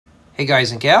Hey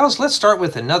guys and gals, let's start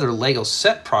with another LEGO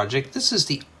set project. This is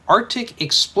the Arctic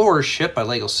Explorer ship by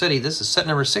LEGO City. This is set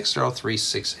number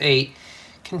 60368.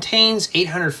 Contains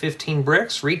 815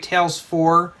 bricks, retails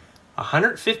for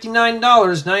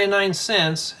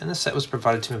 $159.99, and the set was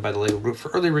provided to me by the LEGO Group for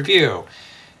early review.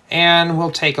 And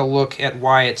we'll take a look at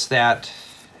why it's that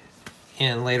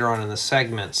in later on in the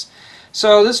segments.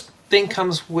 So this thing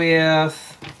comes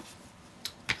with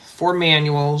 4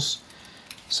 manuals.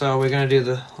 So we're going to do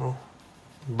the little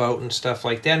boat and stuff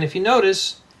like that. And if you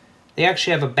notice, they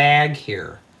actually have a bag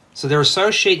here. So they're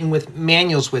associating with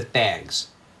manuals with bags.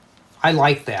 I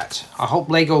like that. I hope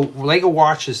LEGO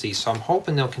watches these, so I'm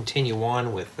hoping they'll continue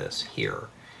on with this here.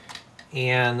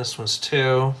 And this one's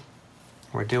 2.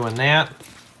 We're doing that.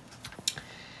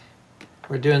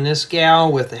 We're doing this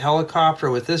gal with the helicopter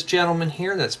with this gentleman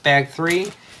here. That's bag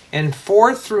 3. And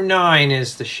 4 through 9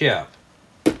 is the ship.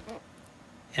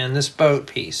 And this boat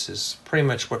piece is pretty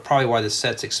much probably why this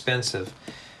set's expensive.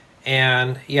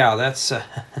 And yeah, that's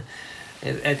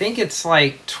I think it's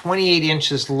like 28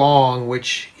 inches long,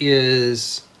 which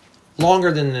is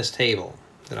longer than this table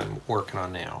that I'm working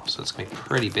on now. So it's going to be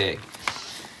pretty big.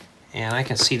 And I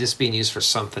can see this being used for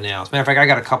something else. Matter of fact, I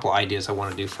got a couple ideas I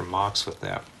want to do for mocks with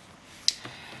that.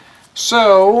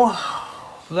 So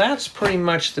that's pretty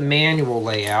much the manual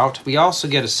layout. We also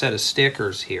get a set of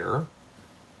stickers here.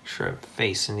 Sure I'm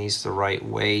facing these the right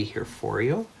way here for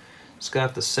you. It's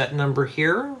got the set number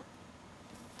here,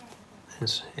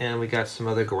 and we got some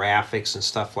other graphics and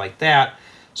stuff like that.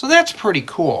 So that's pretty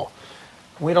cool.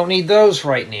 We don't need those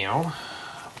right now.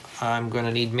 I'm going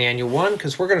to need manual 1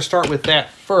 because we're going to start with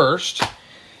that first.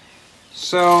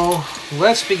 So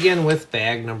let's begin with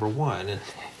bag number 1.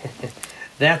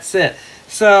 That's it.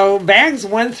 So bags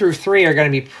 1 through 3 are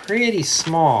going to be pretty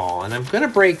small, and I'm going to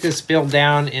break this build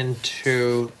down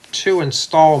into 2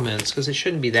 installments because it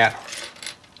shouldn't be that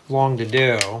long to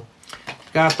do.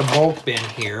 Got the bulk bin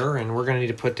here, and we're going to need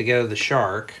to put together the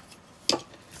shark.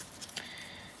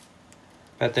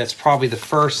 But that's probably the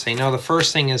first thing. No, the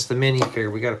first thing is the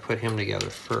minifigure. We got to put him together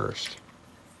first.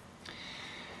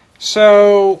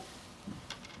 So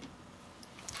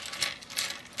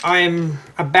I'm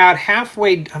about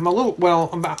halfway. I'm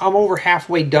over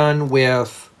halfway done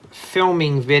with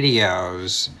filming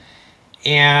videos,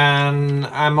 and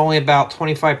I'm only about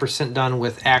 25% done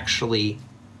with actually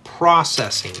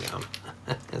processing them.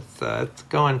 It's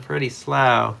going pretty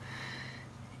slow,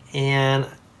 and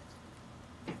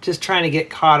just trying to get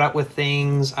caught up with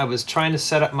things. I was trying to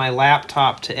set up my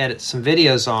laptop to edit some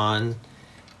videos on,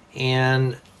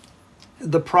 and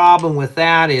the problem with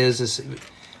that is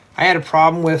I had a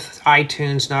problem with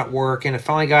iTunes not working. I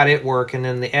finally got it working,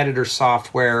 and the editor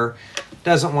software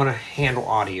doesn't want to handle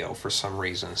audio for some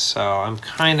reason. So I'm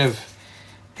kind of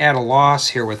at a loss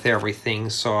here with everything.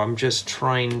 So I'm just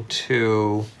trying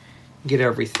to get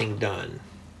everything done.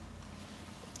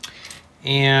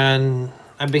 And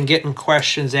I've been getting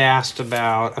questions asked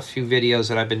about a few videos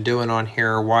that I've been doing on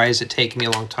here. Why is it taking me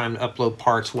a long time to upload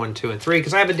parts 1, 2, and 3?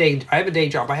 Because I have a day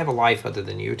job. I have a life other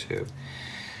than YouTube.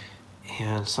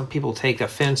 And some people take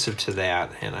offensive to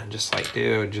that, and I'm just like,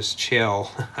 dude, just chill.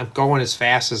 I'm going as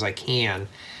fast as I can,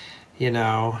 you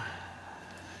know.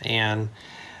 And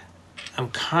I'm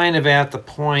kind of at the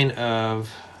point of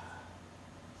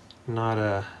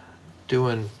not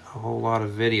doing a whole lot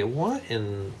of video. What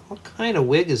kind of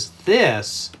wig is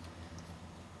this?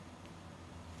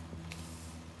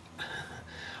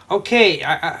 Okay,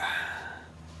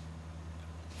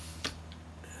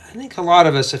 I think a lot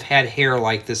of us have had hair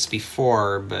like this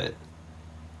before, but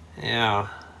yeah,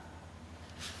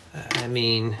 I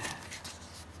mean,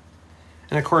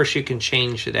 and of course you can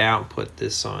change it out and put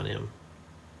this on him.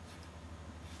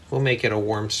 We'll make it a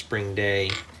warm spring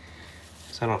day,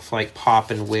 because I don't feel like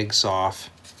popping wigs off.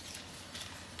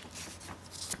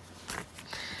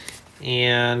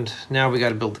 And now we got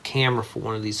to build the camera for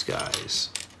one of these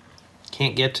guys.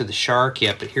 Can't get to the shark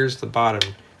yet, but here's the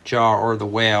bottom jaw, or the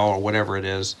whale, or whatever it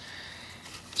is.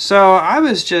 So I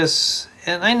was just,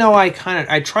 and I know I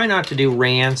try not to do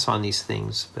rants on these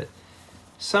things, but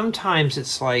sometimes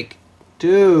it's like,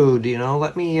 dude, you know,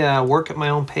 let me work at my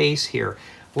own pace here.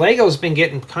 LEGO's been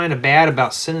getting kind of bad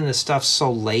about sending this stuff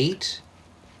so late.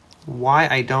 Why,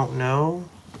 I don't know.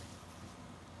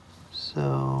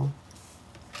 So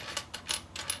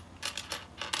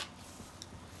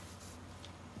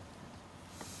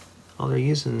oh, they're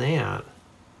using that.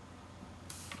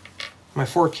 My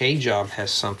 4K job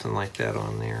has something like that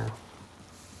on there.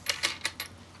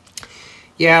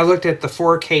 Yeah, I looked at the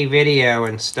 4K video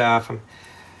and stuff.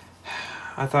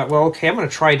 I thought, well, okay, I'm going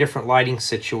to try a different lighting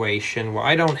situation. Well,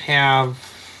 I don't have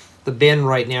the bin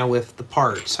right now with the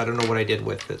parts. I don't know what I did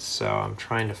with it, so I'm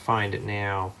trying to find it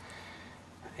now.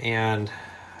 And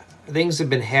things have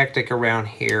been hectic around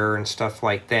here and stuff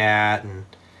like that. And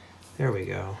there we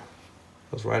go.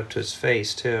 Goes right up to his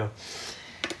face too.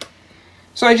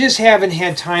 So I just haven't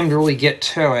had time to really get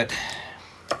to it.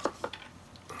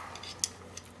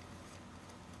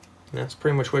 And that's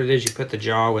pretty much what it is. You put the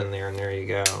jaw in there and there you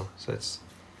go. So it's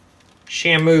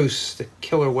Shamus, the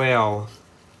killer whale.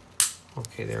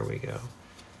 Okay, there we go.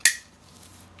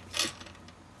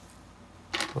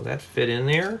 Will that fit in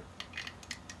there?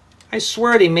 I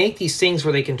swear they make these things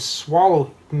where they can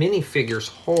swallow minifigures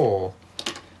whole.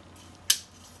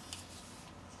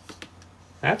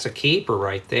 That's a keeper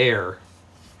right there.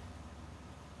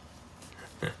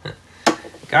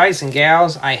 Guys and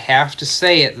gals, I have to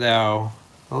say it though.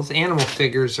 Those animal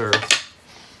figures are...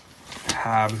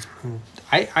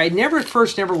 I never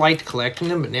liked collecting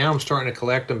them, but now I'm starting to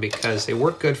collect them because they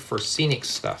work good for scenic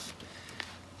stuff.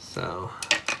 So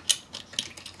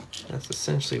that's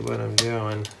essentially what I'm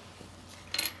doing.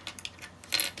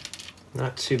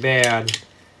 Not too bad.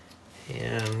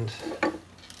 And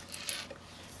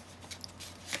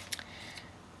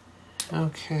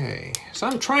okay, so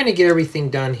I'm trying to get everything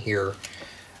done here.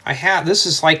 This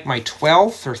is like my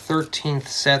 12th or 13th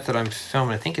set that I'm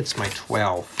filming. I think it's my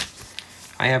 12th.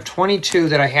 I have 22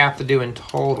 that I have to do in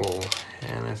total.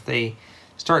 And if they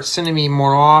start sending me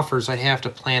more offers, I have to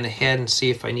plan ahead and see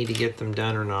if I need to get them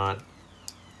done or not.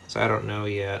 Because I don't know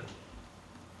yet.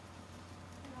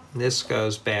 This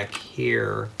goes back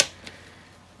here.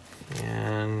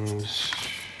 And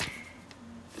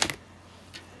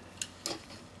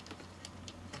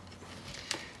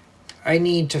I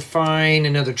need to find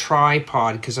another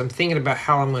tripod because I'm thinking about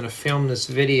how I'm going to film this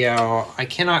video. I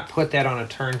cannot put that on a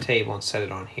turntable and set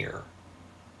it on here,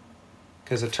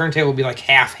 because the turntable will be like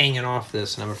half hanging off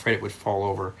this and I'm afraid it would fall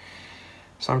over.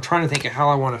 So I'm trying to think of how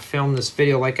I want to film this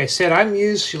video. Like I said, I'm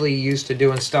usually used to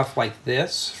doing stuff like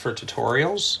this for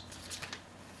tutorials.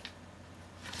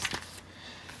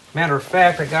 Matter of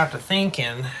fact, I got to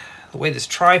thinking, the way this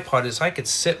tripod is, I could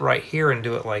sit right here and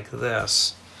do it like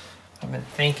this. I've been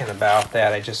thinking about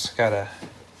that. I just gotta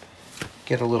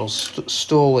get a little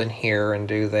stool in here and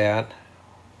do that.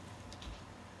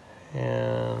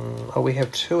 And oh, we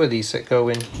have two of these that go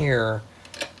in here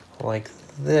like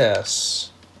this.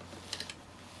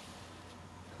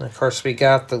 And of course we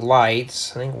got the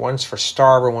lights. I think one's for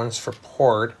starboard, one's for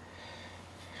port.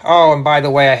 Oh, and by the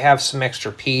way, I have some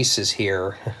extra pieces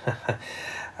here.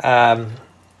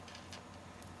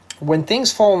 When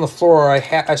things fall on the floor,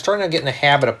 I started getting the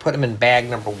habit of putting them in bag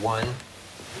number 1.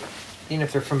 Even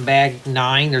if they're from bag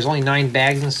 9, there's only 9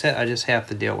 bags in the set, I just have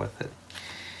to deal with it.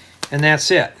 And that's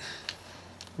it.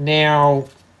 Now,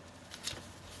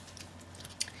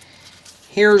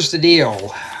 here's the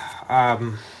deal.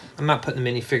 I'm not putting the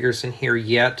minifigures in here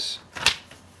yet,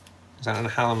 because I don't know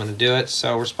how I'm going to do it.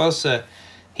 So we're supposed to...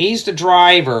 He's the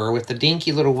driver with the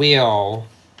dinky little wheel,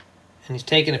 and he's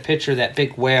taking a picture of that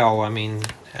big whale. I mean,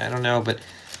 I don't know, but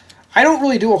I don't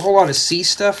really do a whole lot of sea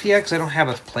stuff yet because I don't have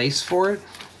a place for it.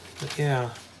 But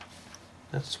yeah,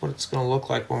 that's what it's going to look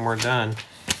like when we're done.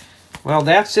 Well,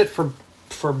 that's it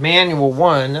for manual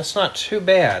 1. That's not too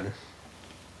bad.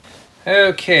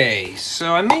 Okay,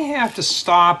 so I may have to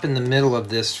stop in the middle of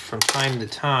this from time to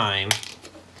time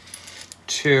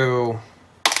to...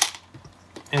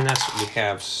 And that's what we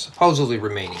have supposedly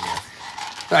remaining there.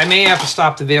 But I may have to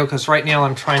stop the video because right now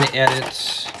I'm trying to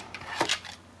edit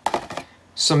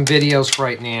some videos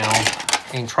right now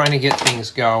and trying to get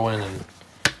things going and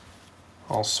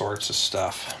all sorts of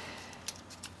stuff.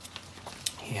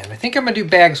 And I think I'm going to do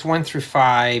bags 1 through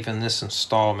 5 in this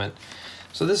installment.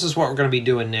 So this is what we're going to be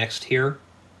doing next here.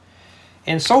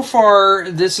 And so far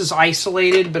this is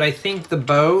isolated, but I think the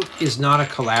boat is not a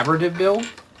collaborative build.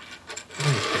 Let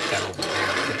me put that over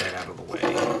there. Get that out of the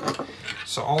way.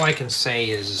 So all I can say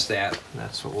is that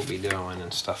that's what we'll be doing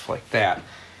and stuff like that.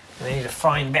 And I need to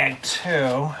find bag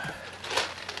 2.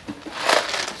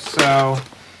 So,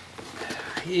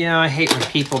 yeah, I hate when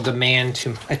people demand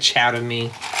too much out of me.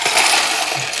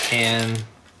 And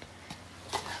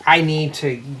I need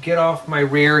to get off my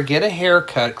rear, get a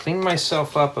haircut, clean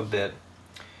myself up a bit,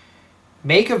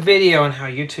 make a video on how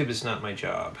YouTube is not my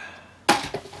job.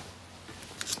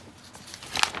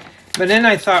 But then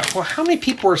I thought, well, how many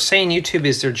people are saying YouTube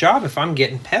is their job if I'm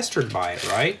getting pestered by it,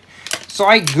 right? So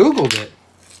I Googled it,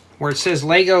 where it says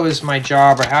Lego is my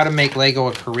job or how to make Lego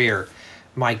a career.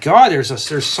 My God, there's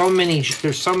so many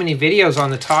videos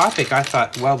on the topic. I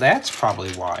thought, well, that's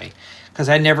probably why, because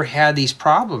I never had these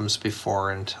problems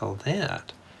before until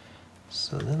that.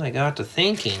 So then I got to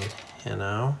thinking, you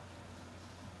know,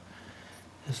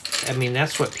 I mean,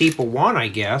 that's what people want, I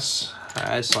guess.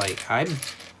 It's like, I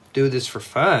do this for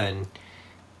fun.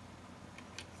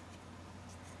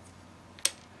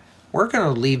 We're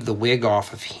going to leave the wig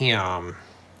off of him.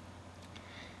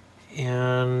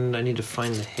 And I need to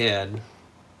find the head.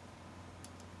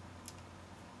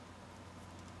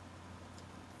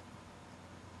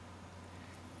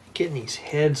 Getting these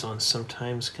heads on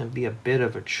sometimes can be a bit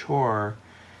of a chore.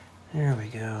 There we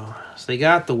go. So they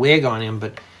got the wig on him,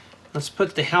 but let's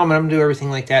put the helmet. I'm going to do everything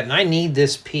like that. And I need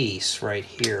this piece right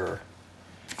here.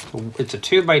 It's a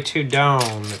 2x2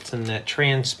 dome. It's in that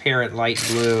transparent light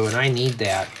blue, and I need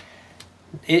that.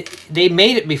 They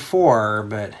made it before,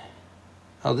 but...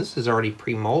 Oh, this is already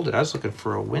pre-molded. I was looking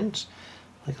for a wind,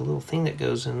 like a little thing that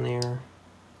goes in there.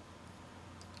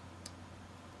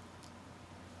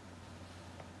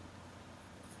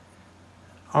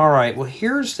 All right, well,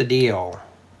 here's the deal.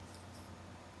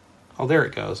 Oh, there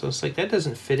it goes. I was like, that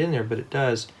doesn't fit in there, but it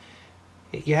does.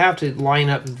 You have to line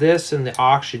up this and the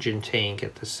oxygen tank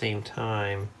at the same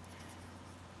time.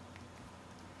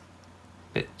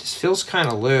 It just feels kind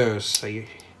of loose, so you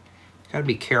got to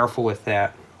be careful with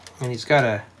that. And he's got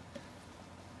a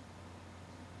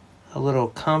little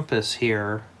compass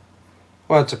here.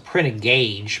 Well, it's a printed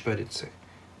gauge, but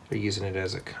they're using it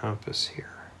as a compass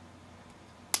here.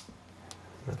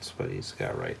 That's what he's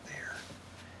got right there.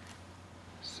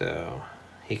 So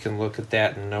he can look at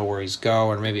that and know where he's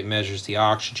going. Maybe it measures the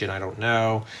oxygen, I don't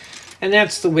know. And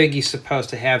that's the wig he's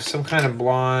supposed to have, some kind of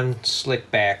blonde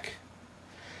slick back.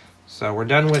 So we're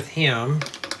done with him.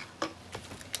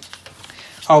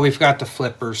 Oh, we've got the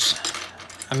flippers.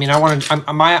 I mean, I'm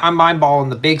eyeballing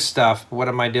the big stuff. But what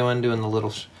am I doing? Doing the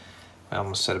little... I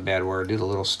almost said a bad word. Do the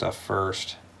little stuff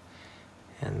first.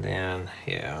 And then,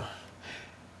 yeah.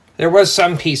 There was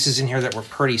some pieces in here that were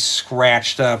pretty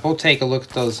scratched up. We'll take a look at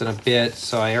those in a bit.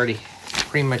 So I already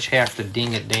pretty much have to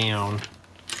ding it down.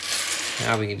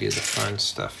 Now we can do the fun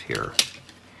stuff here.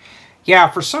 Yeah,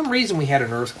 for some reason we had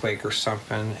an earthquake or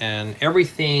something, and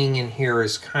everything in here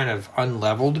is kind of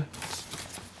unleveled.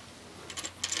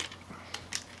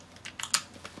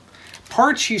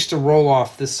 Parts used to roll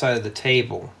off this side of the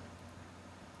table.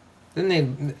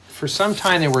 Then for some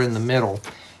time they were in the middle.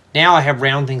 Now I have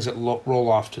round things that roll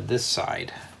off to this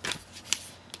side.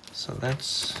 So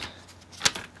that's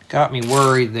got me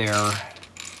worried there,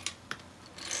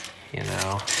 you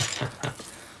know.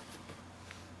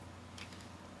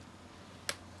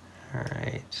 All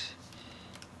right.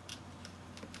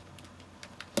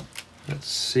 Let's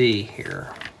see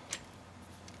here.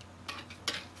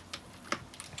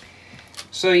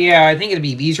 So yeah, I think it'd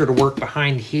be easier to work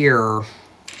behind here.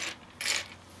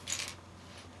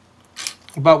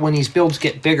 But when these builds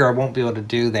get bigger, I won't be able to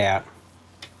do that.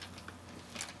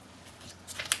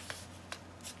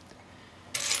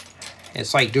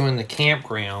 It's like doing the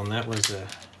campground. That was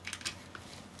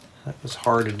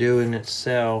hard to do in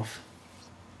itself.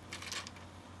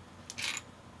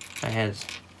 I had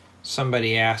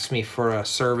somebody ask me for a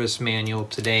service manual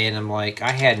today, and I'm like,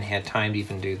 I hadn't had time to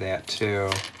even do that too.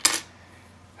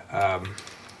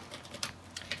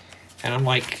 And I'm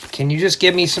like, can you just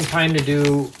give me some time to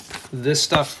do this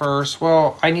stuff first?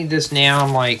 Well, I need this now.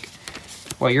 I'm like,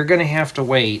 well, you're gonna have to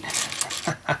wait.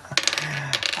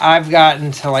 I've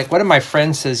gotten to, like, one of my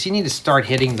friends says, you need to start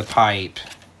hitting the pipe.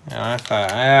 And I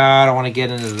thought, I don't want to get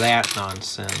into that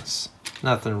nonsense.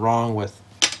 Nothing wrong with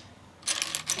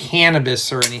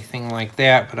cannabis or anything like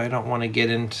that, but I don't want to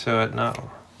get into it.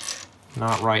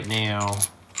 Not right now.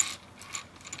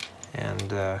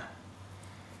 And I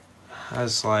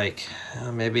was like,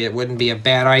 maybe it wouldn't be a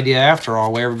bad idea after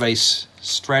all, where everybody's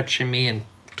stretching me and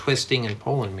twisting and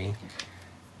pulling me.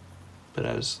 But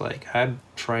I was like, I'm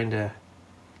trying to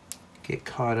get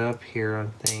caught up here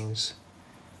on things.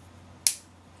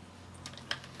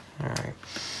 All right.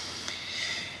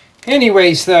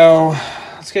 Anyways, though,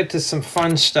 let's get to some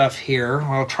fun stuff here.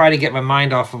 I'll try to get my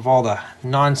mind off of all the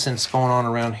nonsense going on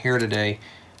around here today.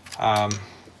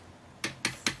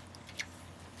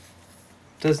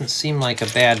 Doesn't seem like a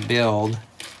bad build.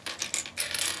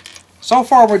 So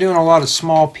far we're doing a lot of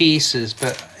small pieces,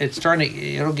 but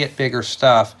it'll get bigger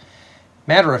stuff.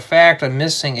 Matter of fact, I'm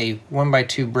missing a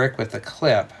 1x2 brick with a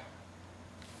clip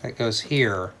that goes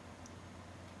here.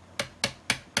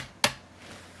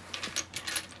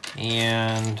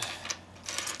 And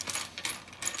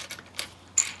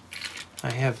I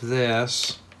have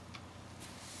this.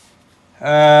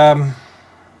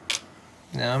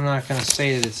 Now, I'm not going to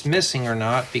say that it's missing or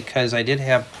not, because I did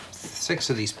have 6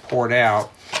 of these poured out.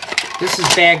 This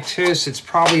is bag 2, so it's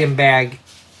probably in bag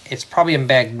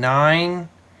 9,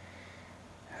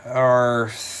 or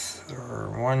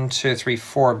 1, 2, 3,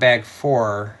 4, bag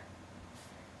 4.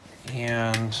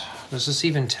 And does this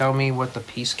even tell me what the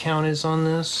piece count is on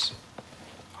this?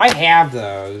 I have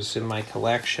those in my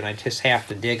collection. I just have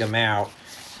to dig them out.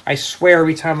 I swear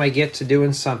every time I get to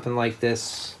doing something like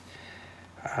this,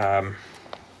 you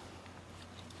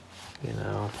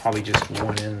know, probably just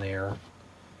one in there.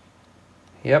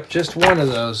 Yep, just one of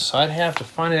those. So I'd have to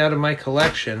find it out of my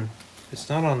collection. It's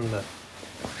not on the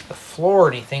floor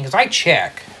or anything, because I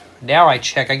check. Now I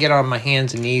check. I get on my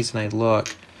hands and knees and I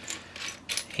look.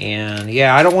 And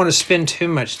yeah, I don't want to spend too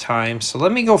much time. So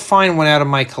let me go find one out of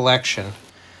my collection.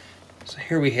 So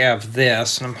here we have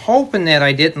this. And I'm hoping that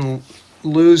I didn't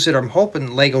lose it. I'm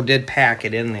hoping Lego did pack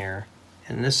it in there.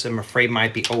 And this, I'm afraid,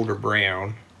 might be older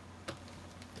brown.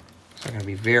 So I'm going to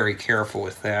be very careful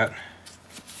with that.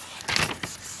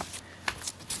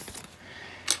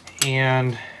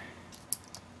 And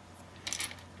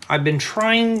I've been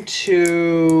trying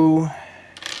to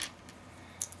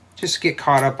just get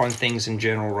caught up on things in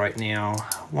general right now.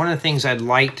 One of the things I'd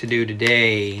like to do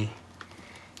today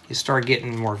is start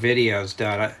getting more videos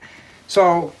done.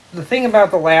 So the thing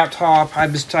about the laptop, I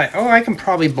was like, oh, I can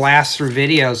probably blast through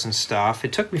videos and stuff.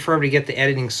 It took me forever to get the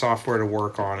editing software to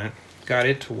work on it. Got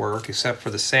it to work, except for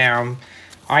the sound.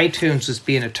 iTunes was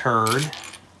being a turd.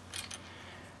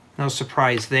 No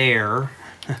surprise there.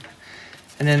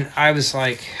 And then I was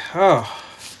like, oh,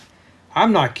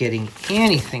 I'm not getting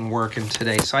anything working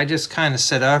today. So I just kind of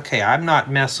said, okay, I'm not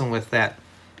messing with that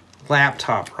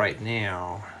laptop right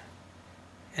now.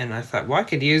 And I thought, well, I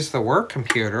could use the work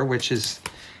computer, which is,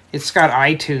 it's got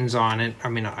iTunes on it. I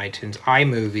mean, not iTunes,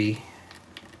 iMovie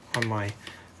on my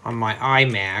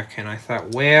iMac. And I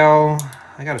thought, well,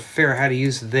 I got to figure out how to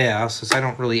use this, because I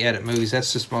don't really edit movies.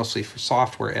 That's just mostly for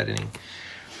software editing.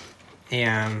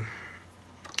 And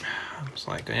I was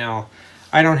like, well,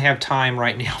 I don't have time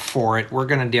right now for it. We're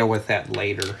going to deal with that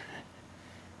later.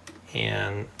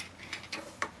 And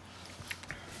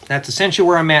that's essentially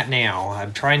where I'm at now.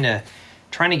 I'm trying to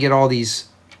get all these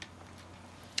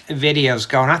videos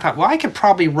going. I thought, well, I could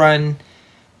probably run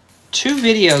 2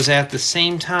 videos at the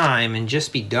same time and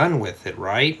just be done with it,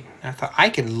 right? I thought I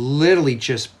could literally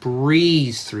just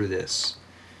breeze through this.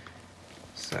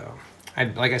 So,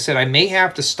 like I said, I may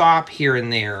have to stop here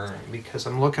and there because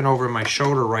I'm looking over my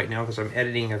shoulder right now because I'm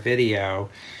editing a video.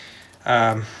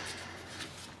 I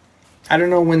don't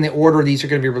know when the order these are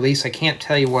going to be released. I can't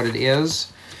tell you what it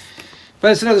is.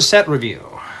 But it's another set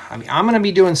review. I mean, I'm going to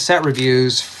be doing set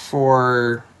reviews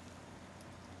for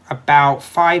about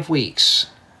 5 weeks.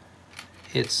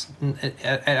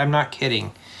 I'm not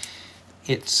kidding.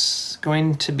 It's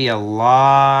going to be a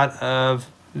lot of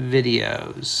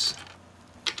videos.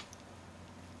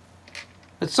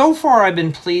 But so far, I've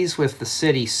been pleased with the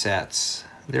city sets.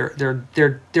 They're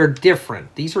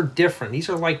different. These are different. These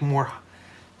are like more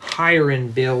higher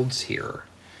end builds here.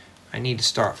 I need to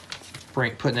start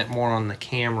putting it more on the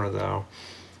camera though.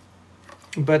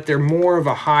 But they're more of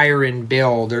a higher end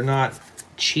build. They're not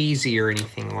cheesy or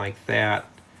anything like that.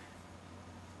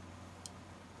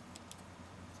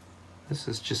 This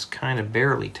is just kind of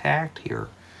barely tacked here.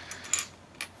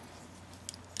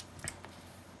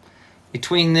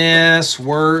 Between this,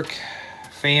 work,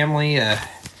 family,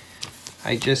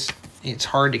 it's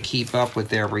hard to keep up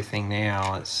with everything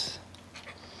now. It's,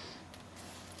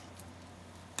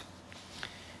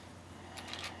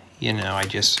 you know,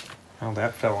 oh,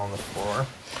 that fell on the floor.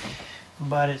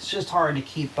 But it's just hard to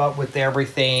keep up with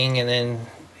everything. And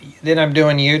then I'm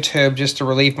doing YouTube just to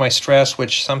relieve my stress,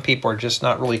 which some people are just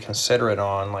not really considerate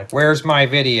on. Like, where's my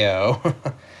video?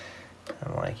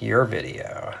 I'm like, your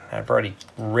video. I've already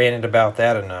ranted about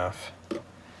that enough.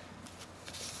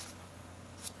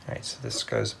 Alright, so this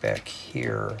goes back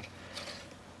here.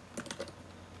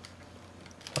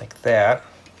 Like that.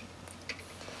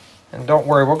 And don't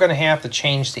worry, we're going to have to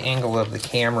change the angle of the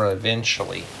camera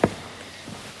eventually.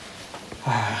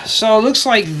 So it looks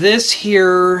like this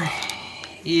here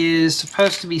is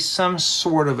supposed to be some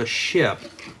sort of a ship.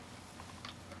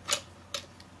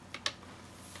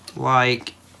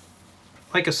 Like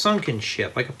a sunken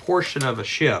ship, like a portion of a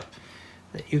ship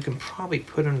that you can probably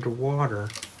put underwater.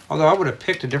 Although I would have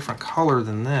picked a different color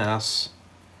than this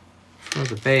for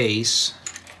the base.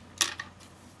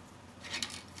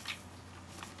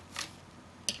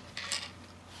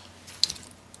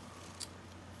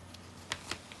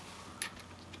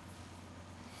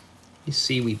 These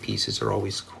seaweed pieces are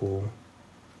always cool.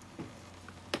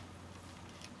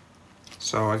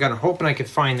 So I got hoping I could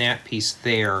find that piece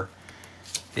there.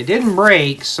 It didn't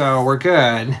break, so we're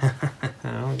good.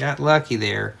 We got lucky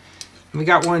there. And we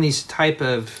got one of these type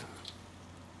of,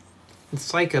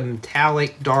 it's like a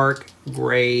metallic dark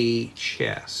gray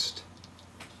chest.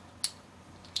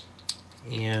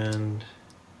 And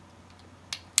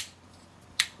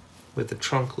with the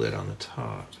trunk lid on the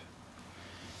top.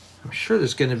 I'm sure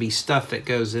there's going to be stuff that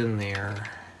goes in there.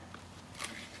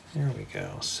 There we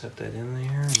go. Set that in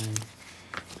there. And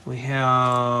we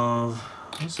have,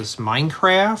 what's this,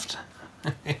 Minecraft?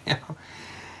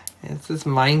 Is this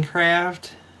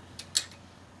Minecraft?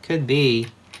 Could be.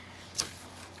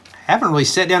 I haven't really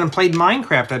sat down and played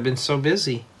Minecraft. I've been so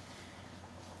busy.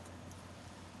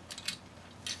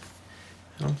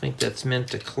 I don't think that's meant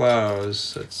to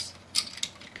close. It's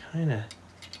kind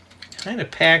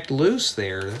of packed loose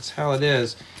there. That's how it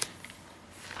is.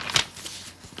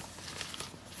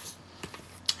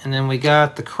 And then we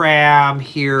got the crab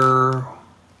here.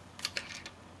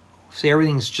 See,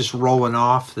 everything's just rolling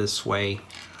off this way.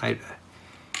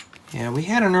 Yeah, we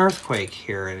had an earthquake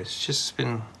here, and it's just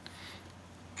been,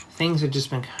 things have just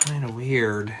been kind of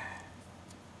weird. It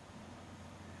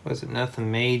wasn't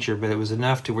nothing major, but it was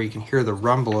enough to where you can hear the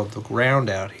rumble of the ground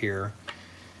out here.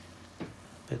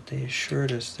 But they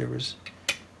assured us there's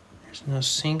no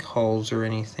sinkholes or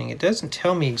anything. It doesn't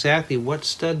tell me exactly what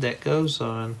stud that goes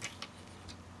on.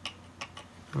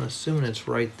 I'm assuming it's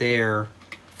right there.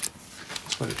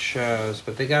 That's what it shows.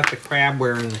 But they got the crab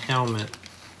wearing the helmet.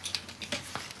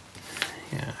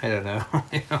 Yeah, I don't know.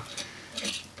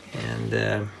 And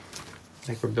I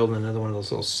think we're building another one of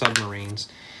those little submarines.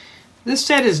 This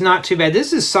set is not too bad.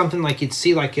 This is something like you'd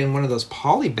see like in one of those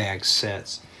polybag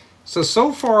sets.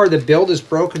 So far the build is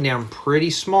broken down pretty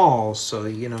small. So,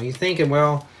 you know, you're thinking,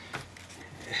 well,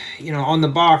 you know, on the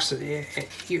box, and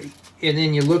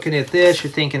then you're looking at this,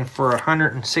 you're thinking for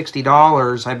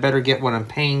 $160, I better get what I'm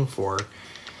paying for.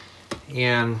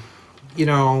 And, you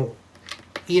know,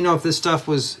 if this stuff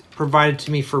was provided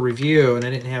to me for review and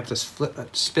I didn't have to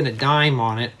spend a dime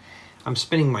on it, I'm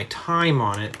spending my time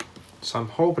on it. So I'm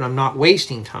hoping I'm not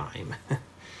wasting time.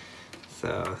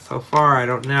 So far I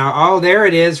don't know. Oh, there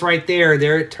it is right there.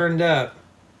 There it turned up.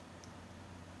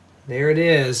 There it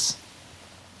is.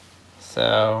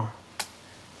 So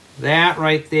that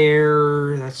right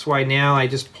there, that's why now I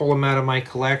just pull them out of my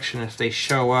collection. If they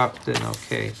show up, then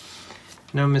okay.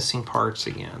 No missing parts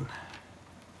again.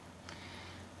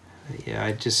 Yeah,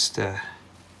 I just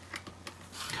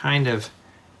kind of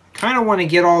want to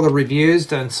get all the reviews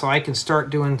done so I can start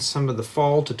doing some of the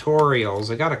fall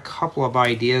tutorials. I got a couple of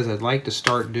ideas I'd like to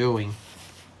start doing.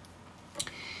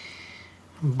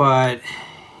 But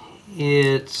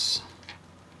it's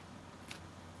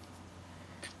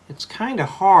kind of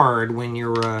hard when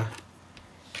you're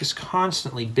just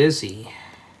constantly busy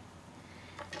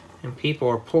and people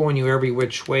are pulling you every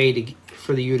which way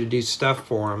for you to do stuff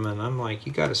for them, and I'm like,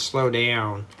 you got to slow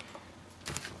down.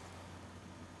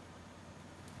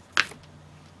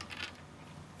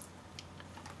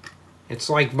 It's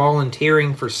like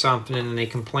volunteering for something and they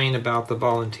complain about the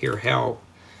volunteer help.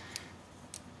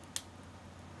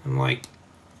 I'm like,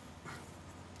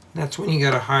 that's when you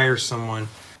got to hire someone.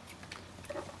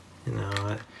 You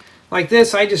know, like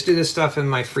this, I just do this stuff in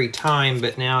my free time,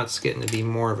 but now it's getting to be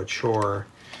more of a chore.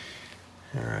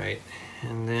 All right,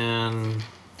 and then,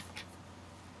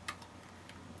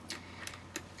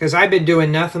 because I've been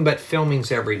doing nothing but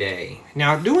filmings every day.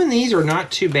 Now, doing these are not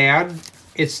too bad.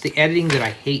 It's the editing that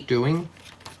I hate doing.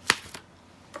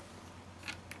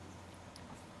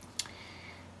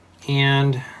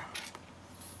 And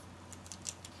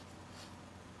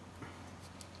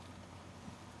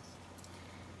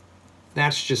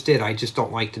that's just it. I just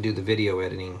don't like to do the video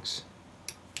editings.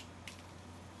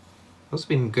 Those have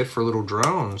been good for little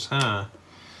drones, huh?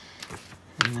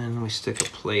 And then we stick a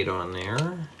plate on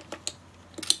there.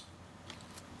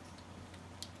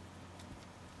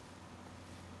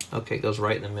 Okay, it goes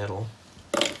right in the middle.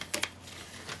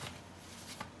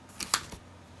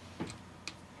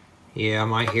 Yeah,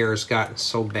 my hair has gotten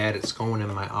so bad it's going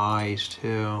in my eyes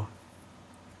too.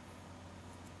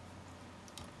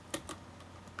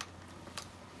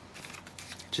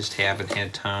 Just haven't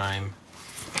had time.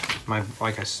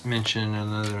 Like I mentioned in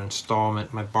another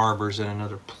installment, my barber's in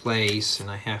another place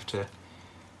and I have to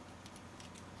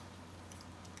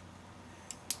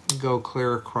go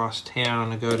clear across town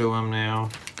to go to him now.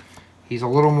 He's a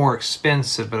little more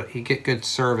expensive, but you get good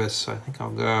service, so I think I'll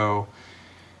go.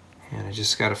 And I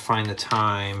just got to find the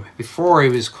time. Before, he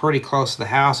was pretty close to the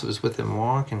house. It was within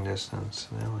walking distance.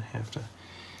 Now I have to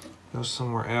go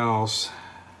somewhere else.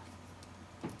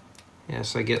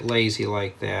 Yes, I get lazy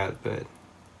like that, but...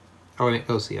 Oh, and it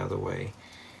goes the other way.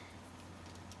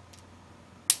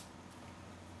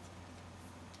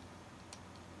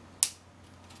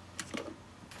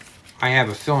 I have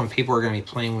a feeling people are going to be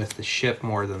playing with the ship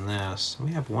more than this.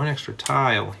 We have one extra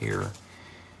tile here.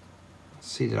 Let's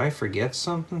see, did I forget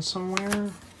something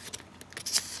somewhere?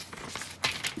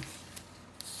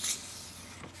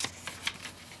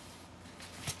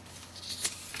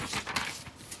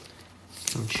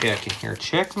 I'm checking here.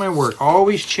 Check my work.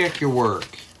 Always check your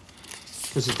work.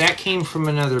 Because if that came from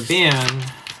another bin,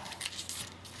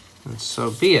 then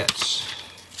so be it.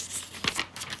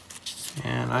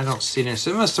 And I don't see this.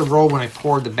 It must have rolled when I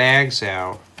poured the bags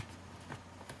out.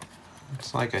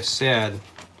 It's like I said,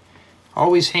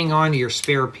 always hang on to your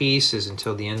spare pieces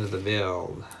until the end of the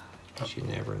build. Because you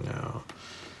never know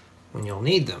when you'll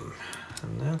need them.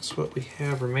 And that's what we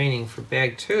have remaining for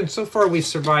bag 2. And so far we've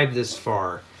survived this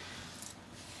far.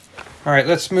 All right,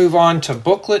 let's move on to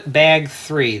booklet bag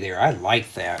 3 there. I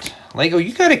like that. Lego,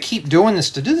 you got to keep doing this.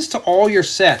 Do this to all your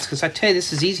sets, because I tell you,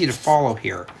 this is easy to follow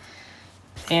here.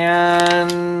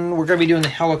 And we're going to be doing the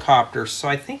helicopter. So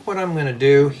I think what I'm going to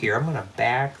do here, I'm going to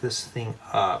back this thing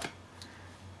up.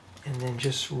 And then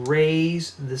just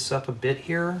raise this up a bit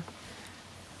here,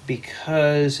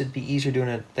 because it'd be easier doing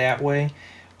it that way.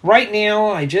 Right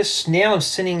now, now I'm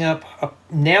sending up,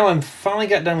 now I'm finally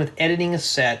got done with editing a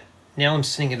set. Now I'm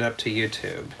sending it up to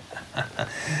YouTube.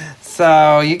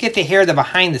 So you get to hear the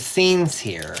behind the scenes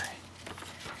here.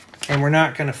 And we're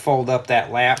not going to fold up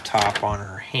that laptop on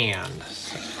her hand.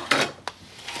 So.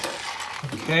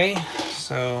 Okay,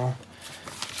 so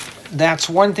that's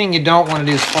one thing you don't want to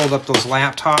do is fold up those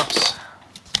laptops,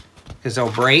 because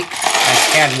they'll break. I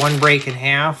had one break in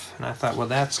half, and I thought, well,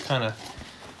 that's kind of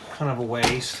a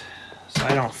waste. So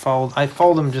I don't fold. I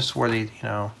fold them just where they, you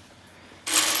know.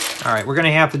 All right, we're going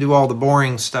to have to do all the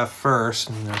boring stuff first,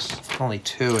 and there's only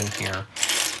 2 in here.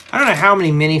 I don't know how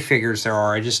many minifigures there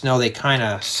are. I just know they kind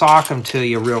of sock them to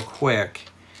you real quick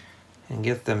and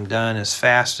get them done as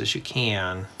fast as you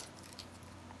can.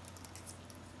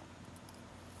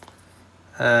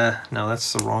 No,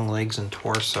 that's the wrong legs and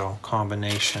torso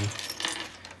combination.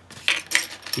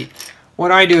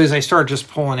 What I do is I start just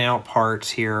pulling out parts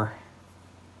here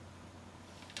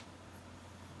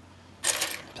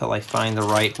until I find the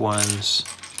right ones.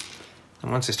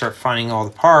 And once I start finding all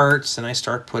the parts, then I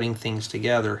start putting things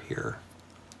together here.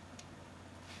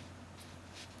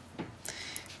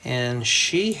 And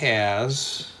she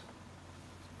has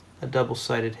a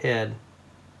double-sided head.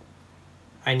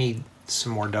 I need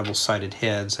some more double-sided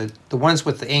heads. The ones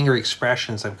with the angry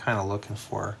expressions I'm kind of looking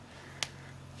for.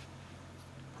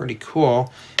 Pretty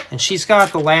cool. And she's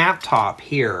got the laptop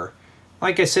here.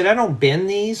 Like I said, I don't bend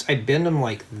these. I bend them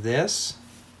like this.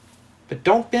 But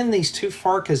don't bend these too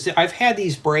far, because I've had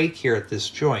these break here at this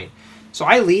joint. So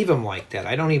I leave them like that.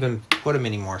 I don't even put them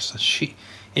anymore. So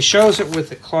it shows it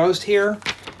with it closed here.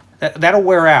 That'll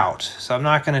wear out. So I'm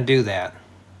not going to do that.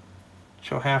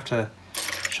 She'll have to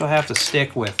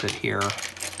stick with it here.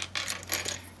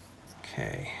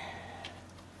 Okay.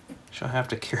 She'll have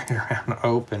to carry it around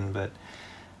open, but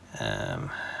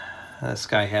this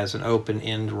guy has an open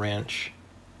end wrench.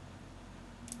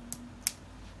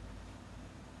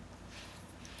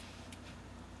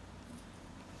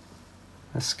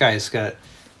 This guy's got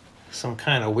some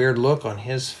kind of weird look on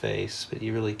his face, but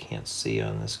you really can't see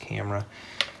on this camera.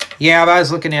 Yeah, but I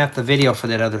was looking at the video for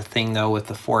that other thing, though, with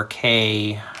the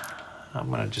 4K. I'm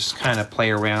going to just kind of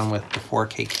play around with the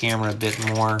 4K camera a bit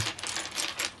more.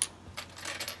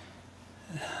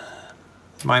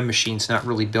 My machine's not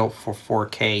really built for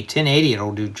 4K. 1080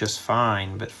 it'll do just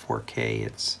fine, but 4K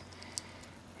it's,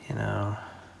 you know...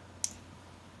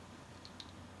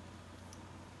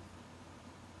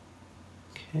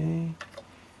 Okay.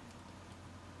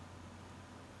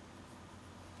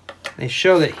 They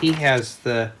show that he has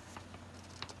the...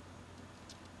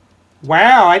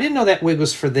 Wow, I didn't know that wig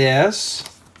was for this.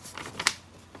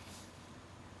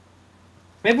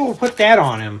 Maybe we'll put that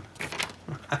on him.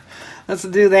 Let's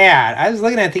do that. I was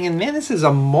looking at it thinking, man, this is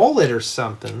a mullet or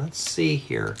something. Let's see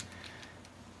here.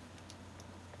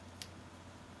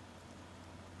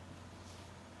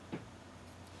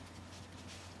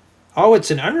 Oh,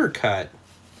 it's an undercut.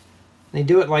 They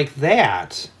do it like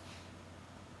that.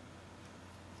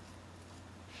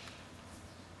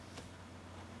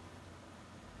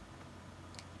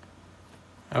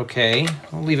 Okay,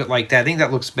 I'll leave it like that. I think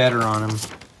that looks better on him.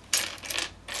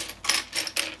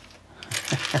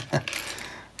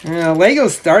 You know,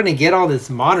 Lego's starting to get all this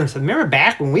modern stuff. Remember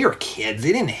back when we were kids,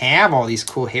 they didn't have all these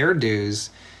cool hairdos.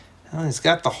 Oh, it's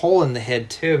got the hole in the head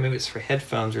too. Maybe it's for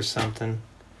headphones or something.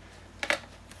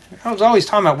 I was always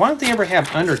talking about, why don't they ever have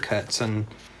undercuts in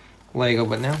Lego,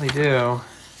 but now they do.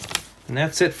 And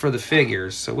that's it for the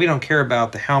figures. So we don't care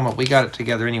about the helmet. We got it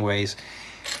together anyways.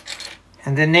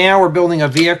 And then now we're building a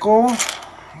vehicle.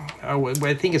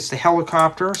 I think it's the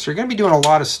helicopter. So you're going to be doing a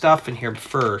lot of stuff in here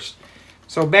first.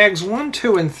 So bags 1,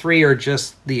 2, and 3 are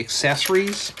just the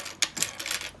accessories.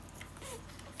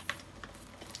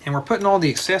 And we're putting all the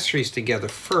accessories together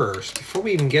first before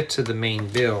we even get to the main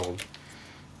build.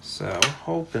 So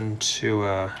hoping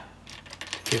to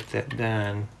get that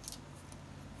done.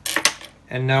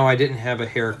 And no, I didn't have a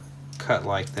haircut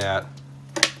like that.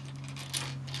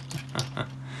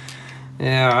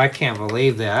 Yeah, I can't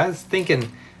believe that. I was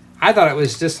thinking, I thought it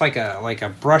was just like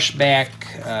a brush back.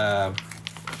 Oh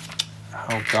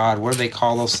God, what do they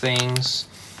call those things?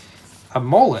 A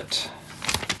mullet.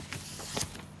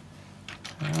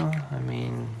 Well, I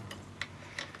mean,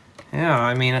 yeah,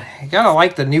 I mean, I gotta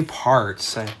like the new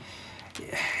parts.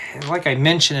 Like I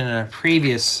mentioned in a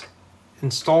previous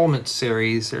installment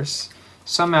series, there's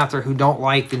some out there who don't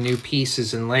like the new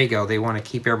pieces in Lego. They want to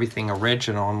keep everything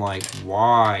original. I'm like,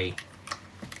 why?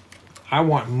 I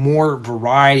want more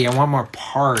variety. I want more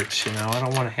parts, you know. I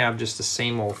don't want to have just the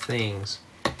same old things,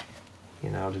 you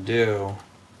know, to do.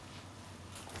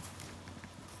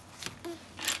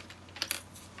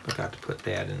 Forgot to put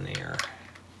that in there.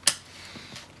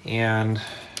 And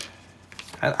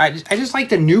I just like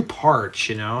the new parts,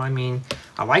 you know. I mean,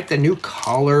 I like the new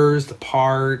colors, the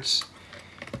parts.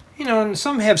 You know, and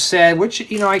some have said, which,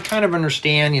 you know, I kind of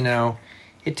understand, you know,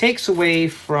 it takes away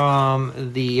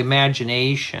from the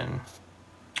imagination.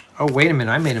 Oh, wait a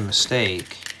minute, I made a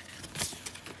mistake.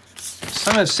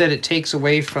 Some have said it takes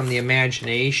away from the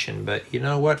imagination, but you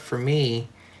know what? For me,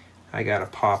 I gotta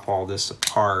pop all this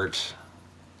apart.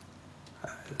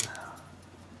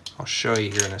 I'll show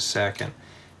you here in a second.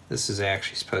 This is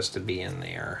actually supposed to be in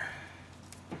there.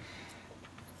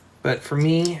 But for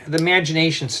me, the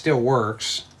imagination still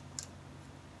works.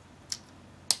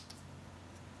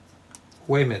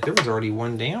 Wait a minute, there was already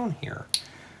one down here.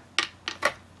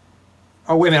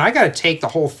 Oh, wait a minute, I gotta take the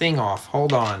whole thing off.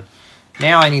 Hold on.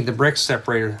 Now I need the brick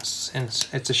separator. And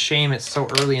it's a shame it's so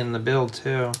early in the build,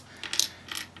 too.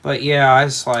 But yeah,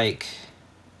 it's like,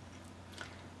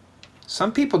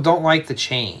 some people don't like the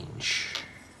change.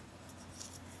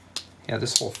 Yeah,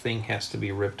 this whole thing has to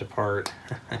be ripped apart.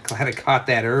 I'm glad I caught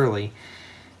that early.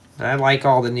 But I like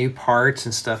all the new parts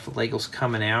and stuff that Lego's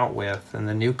coming out with, and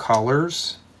the new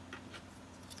colors.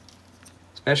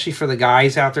 Especially for the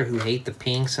guys out there who hate the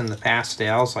pinks and the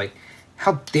pastels. Like,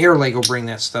 how dare Lego bring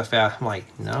that stuff out? I'm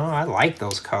like, no, I like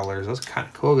those colors. Those are kind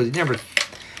of cool. You never,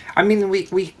 I mean,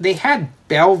 they had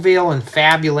Belleville and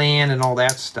Fabuland and all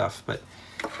that stuff, but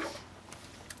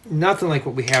nothing like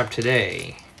what we have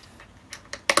today.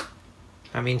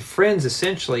 I mean, Friends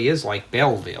essentially is like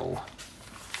Belleville.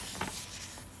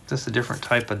 Just a different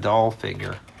type of doll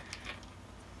figure.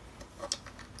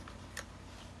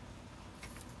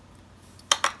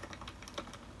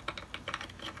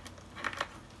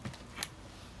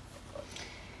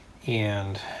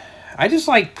 And I just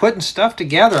like putting stuff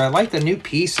together. I like the new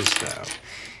pieces, though.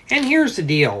 And here's the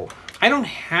deal. I don't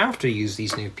have to use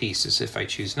these new pieces if I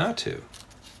choose not to.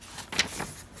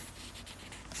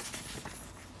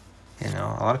 You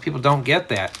know, a lot of people don't get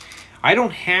that. I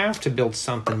don't have to build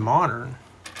something modern.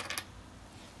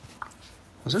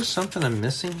 Was there something I'm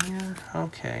missing here?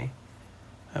 Okay.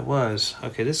 I was.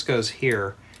 Okay, this goes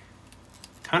here.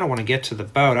 Kind of want to get to the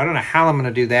boat. I don't know how I'm going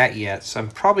to do that yet, so I'm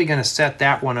probably going to set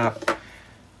that one up.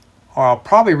 Or I'll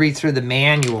probably read through the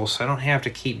manual so I don't have to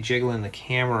keep jiggling the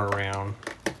camera around.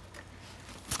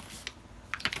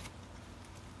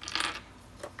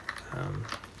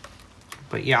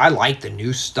 But yeah, I like the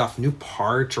new stuff. New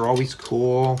parts are always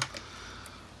cool.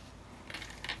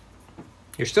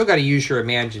 You're still got to use your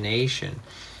imagination.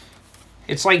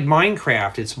 It's like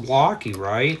Minecraft. It's blocky,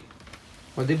 right?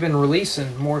 Well, they've been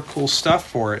releasing more cool stuff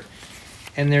for it.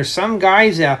 And there's some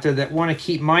guys out there that want to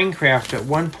keep Minecraft at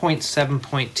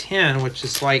 1.7.10, which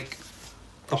is like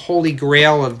the holy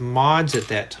grail of mods at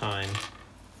that time.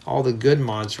 All the good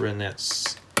mods were in that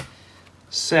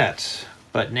set.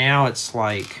 But now it's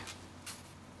like,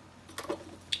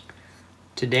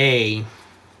 today,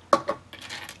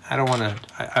 I don't want to,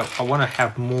 I want to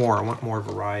have more. I want more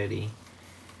variety.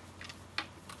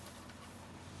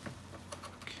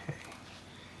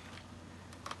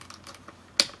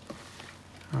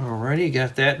 Alrighty,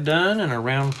 got that done, and a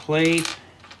round plate.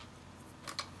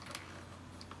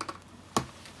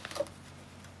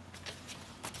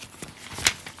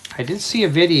 I did see a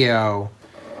video.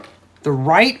 The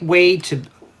right way to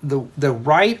the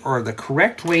right or the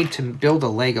correct way to build a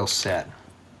Lego set.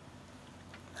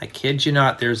 I kid you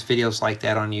not, there's videos like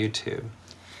that on YouTube.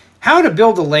 How to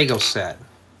build a Lego set.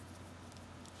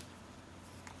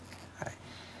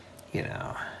 You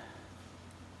know.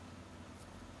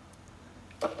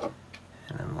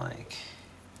 And I'm like,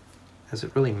 does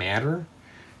it really matter?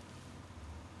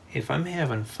 If I'm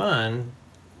having fun,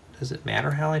 does it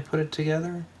matter how I put it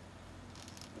together?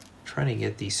 I'm trying to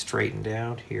get these straightened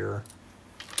out here.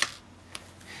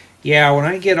 Yeah, when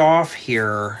I get off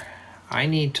here, I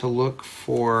need to look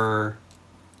for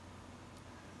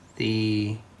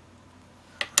the,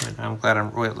 and I'm glad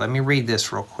let me read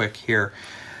this real quick here.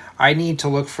 I need to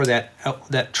look for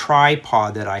that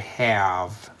tripod that I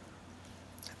have,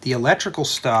 the electrical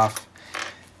stuff,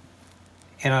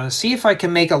 and I'll see if I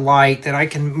can make a light that I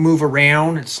can move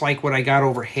around. It's like what I got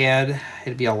overhead.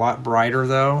 It'd be a lot brighter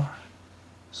though,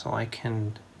 so I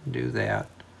can do that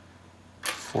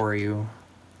for you.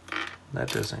 That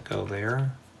doesn't go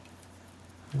there.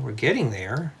 We're getting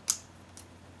there.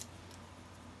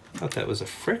 I thought that was a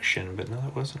friction, but no,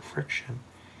 it wasn't friction.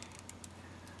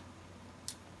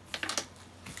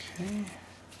 Okay.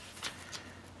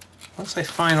 Once I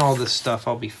find all this stuff,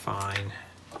 I'll be fine.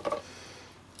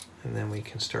 And then we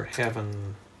can start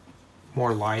having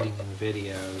more lighting in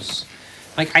videos.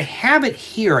 Like, I have it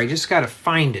here, I just gotta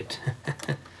find it.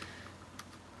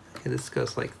 Okay, this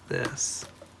goes like this.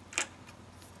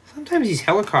 Sometimes these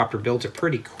helicopter builds are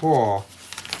pretty cool.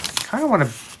 I kind of want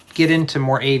to get into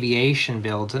more aviation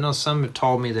builds. I know some have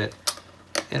told me that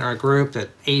in our group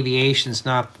that aviation's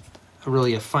not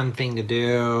really a fun thing to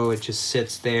do. It just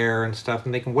sits there and stuff.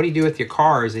 I'm thinking, what do you do with your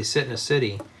cars? They sit in a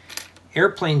city.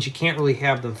 Airplanes, you can't really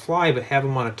have them fly, but have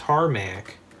them on a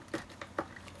tarmac.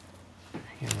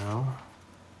 You know.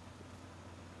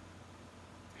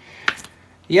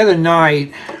 The other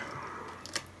night,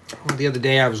 well, the other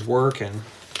day I was working,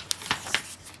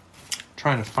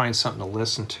 trying to find something to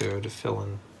listen to fill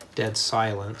in dead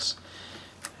silence.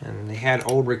 And they had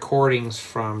old recordings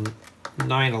from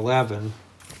 9/11.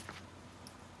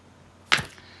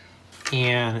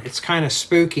 And it's kind of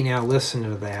spooky now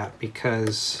listening to that,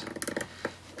 because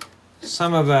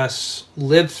some of us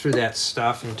lived through that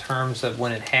stuff in terms of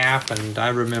when it happened. I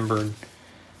remembered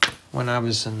when I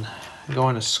was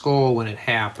going to school when it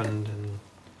happened and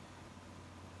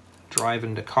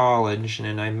driving to college, and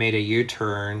then I made a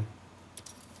U-turn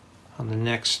on the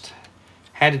next,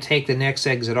 had to take the next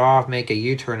exit off, make a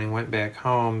U-turn, and went back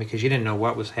home because you didn't know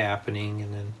what was happening.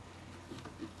 And then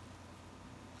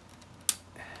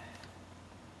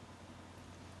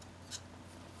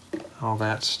all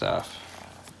that stuff,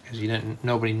 because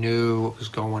nobody knew what was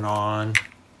going on.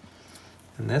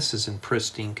 And this is in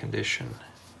pristine condition,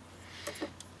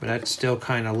 but I'd still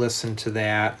kind of listen to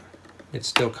that. It's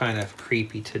still kind of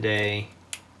creepy today.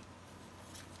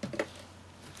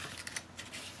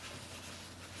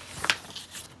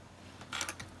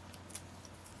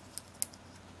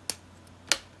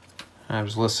 I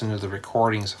was listening to the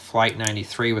recordings of Flight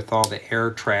 93 with all the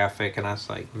air traffic, and I was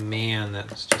like, man,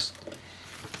 that's just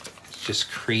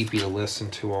creepy to listen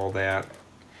to all that.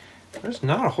 There's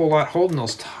not a whole lot holding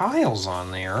those tiles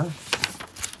on there. All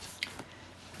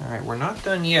right, we're not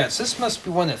done yet. So this must be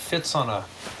one that fits on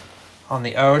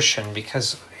the ocean,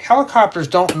 because helicopters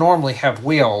don't normally have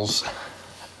wheels.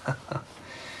 All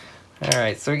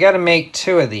right, so we got to make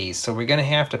 2 of these, so we're going to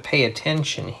have to pay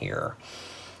attention here.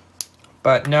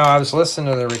 But no, I was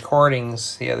listening to the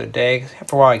recordings the other day.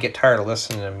 After a while, I get tired of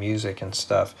listening to music and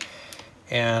stuff.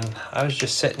 And I was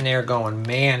just sitting there going,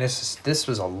 man, this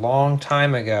was a long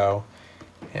time ago.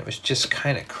 It was just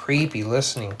kind of creepy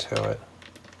listening to it.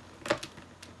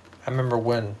 I remember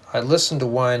when I listened to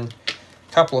one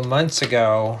a couple of months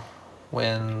ago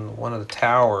when one of the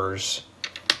towers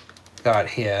got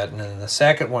hit, and then the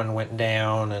second one went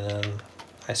down, and then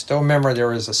I still remember there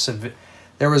was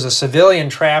a civilian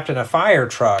trapped in a fire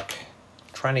truck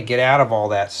trying to get out of all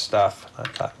that stuff. I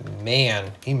thought,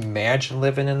 man, can you imagine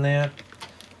living in that?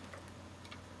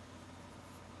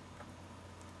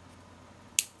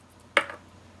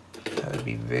 That would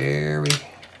be very,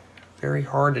 very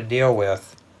hard to deal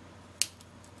with.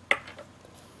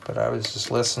 But I was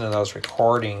just listening to those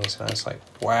recordings, and I was like,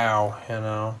 wow, you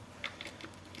know.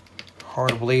 Hard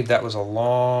to believe that was a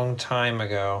long time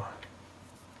ago.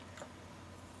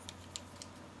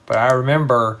 But I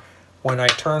remember when I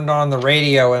turned on the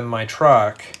radio in my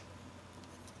truck,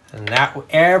 and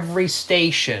every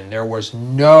station, there was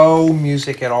no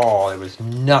music at all. There was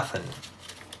nothing.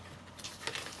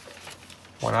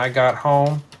 When I got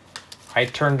home, I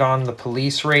turned on the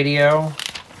police radio.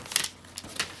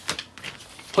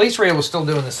 Police radio was still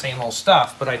doing the same old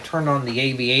stuff, but I turned on the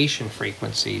aviation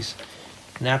frequencies.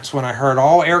 And that's when I heard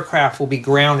all aircraft will be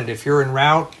grounded. If you're en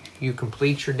route, you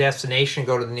complete your destination,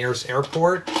 go to the nearest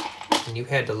airport, and you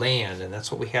had to land. And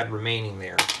that's what we had remaining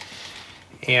there.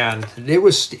 And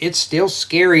it's still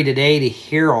scary today to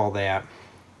hear all that.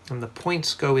 And the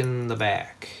points go in the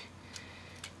back.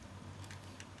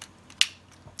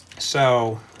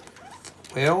 So,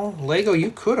 well, Lego,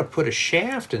 you could have put a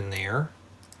shaft in there,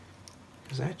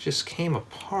 because that just came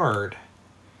apart.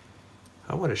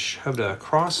 I would have shoved a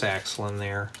cross axle in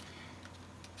there.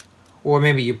 Or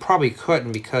maybe you probably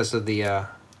couldn't because of the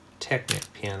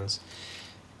Technic pins.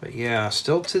 But yeah,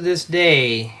 still to this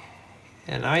day,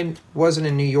 and I wasn't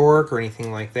in New York or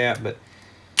anything like that, but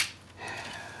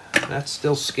that's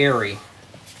still scary.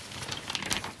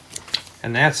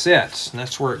 And that's it. And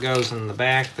that's where it goes in the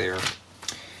back there.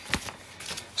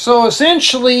 So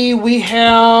essentially, we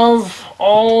have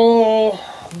all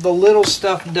the little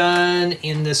stuff done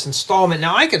in this installment.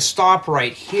 Now, I could stop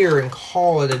right here and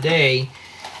call it a day,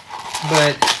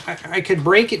 but I could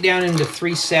break it down into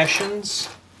 3 sessions.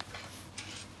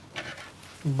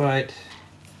 But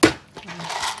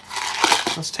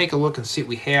let's take a look and see what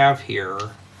we have here.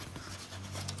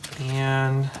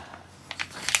 And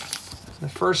the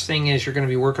first thing is you're going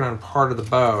to be working on part of the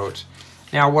boat.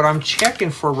 Now, what I'm checking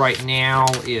for right now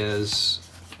is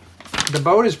the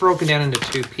boat is broken down into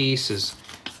 2 pieces.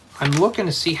 I'm looking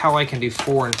to see how I can do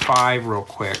 4 and 5 real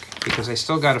quick, because I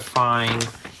still got to find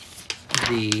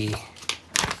the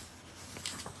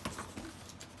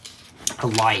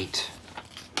light.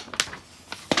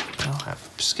 Well, I'm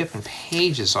skipping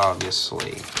pages,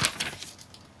 obviously.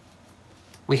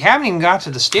 We haven't even got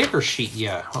to the sticker sheet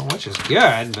yet, well, which is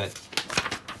good, but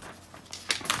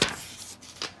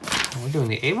we're doing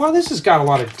the... Well, this has got a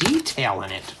lot of detail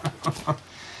in it.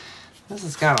 This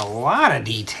has got a lot of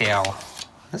detail.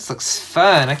 This looks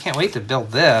fun. I can't wait to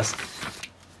build this.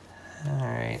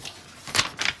 Alright.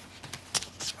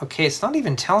 Okay, it's not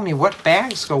even telling me what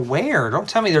bags go where. Don't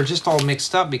tell me they're just all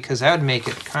mixed up, because that would make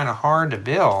it kind of hard to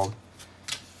build.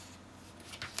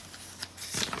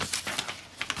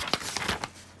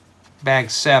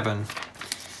 Bag 7.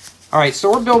 Alright,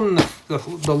 so we're building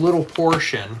the little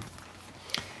portion.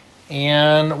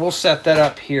 And we'll set that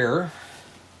up here.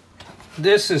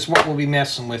 This is what we'll be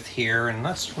messing with here. And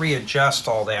let's readjust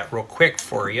all that real quick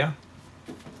for you.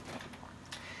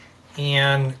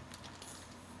 And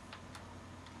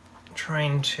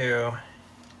trying to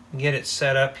get it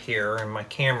set up here, and my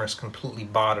camera's completely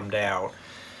bottomed out.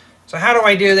 So how do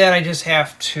I do that? I just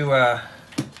have to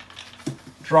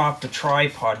drop the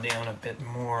tripod down a bit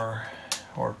more,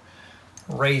 or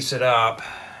raise it up.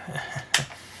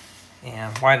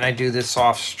 And why did I do this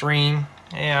off stream?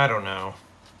 Yeah, I don't know.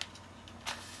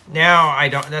 Now I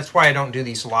don't. That's why I don't do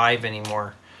these live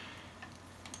anymore.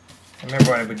 I remember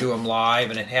when I would do them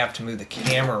live and I'd have to move the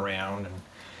camera around, and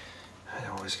I'd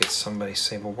always get somebody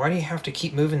say, well, why do you have to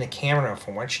keep moving the camera around?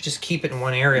 Why don't you just keep it in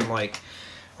one area? I'm like,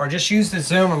 or just use the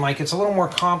zoom. I'm like, it's a little more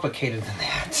complicated than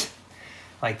that.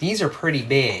 Like, these are pretty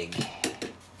big.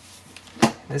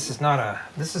 This is not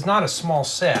a small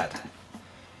set.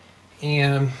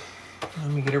 And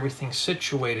let me get everything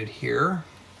situated here.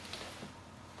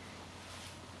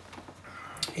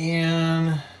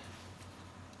 And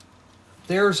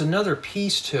there's another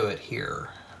piece to it here.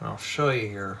 And I'll show you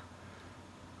here.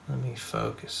 Let me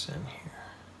focus in here.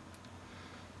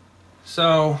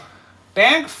 So,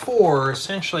 bag 4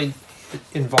 essentially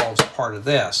involves part of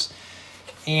this.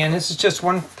 And this is just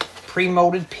one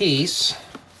pre-molded piece.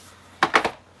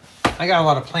 I got a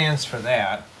lot of plans for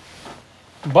that.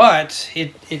 But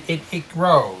it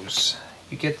grows.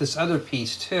 You get this other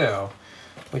piece too,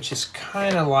 which is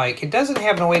kind of like, it doesn't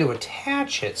have no way to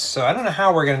attach it, so I don't know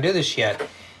how we're going to do this yet.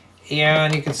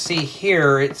 And you can see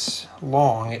here it's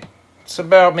long. It's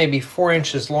about maybe 4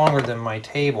 inches longer than my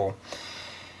table.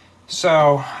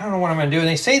 So I don't know what I'm going to do. And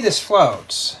they say this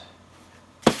floats.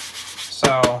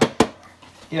 So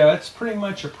yeah, it's pretty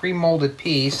much a pre-molded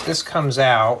piece. This comes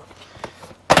out.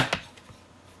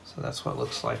 So that's what it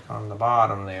looks like on the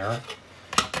bottom there.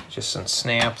 Just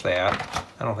unsnap that.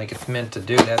 I don't think it's meant to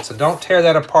do that, so don't tear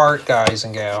that apart, guys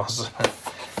and gals.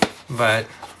 But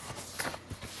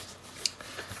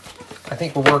I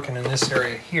think we're working in this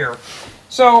area here.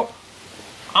 So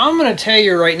I'm going to tell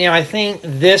you right now, I think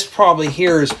this probably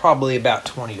here is probably about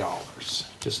 $20.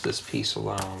 Just this piece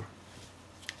alone.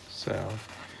 So,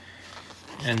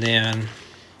 and then,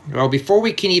 well, before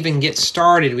we can even get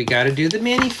started, we got to do the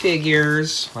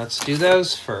minifigures. Let's do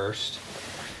those first.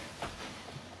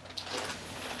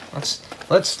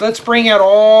 Let's bring out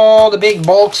all the big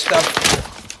bulk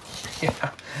stuff.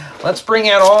 Yeah, let's bring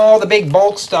out all the big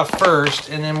bulk stuff first,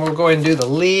 and then we'll go ahead and do the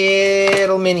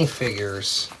little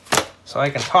minifigures, so I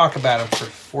can talk about them for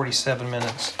 47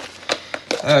 minutes.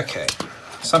 Okay.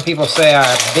 Some people say I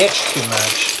bitch too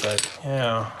much, but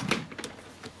yeah.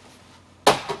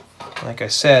 Like I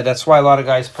said, that's why a lot of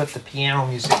guys put the piano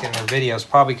music in their videos,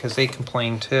 probably because they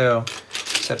complain too,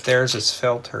 except theirs is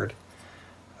filtered.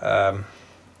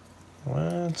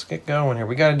 Let's get going here.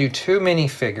 We got to do 2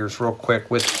 minifigures real quick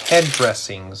with head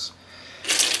dressings.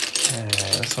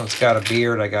 This one's got a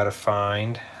beard I got to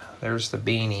find. There's the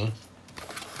beanie.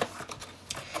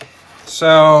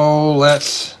 So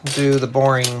let's do the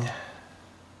boring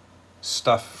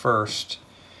stuff first.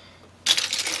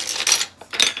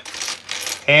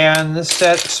 And this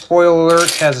set, spoiler alert,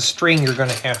 has a string you're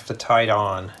going to have to tie it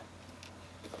on.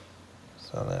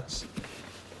 So that's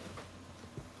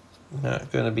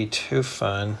not going to be too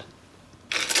fun.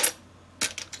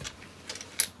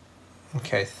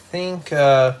 Okay,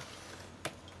 I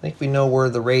think we know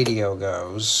where the radio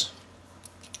goes.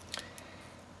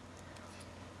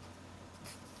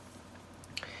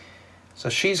 So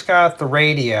she's got the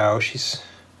radio.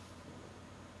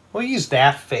 We'll use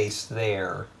that face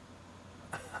there.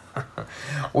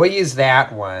 We'll use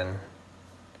that one.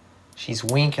 She's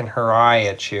winking her eye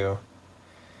at you.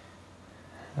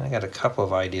 I got a couple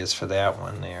of ideas for that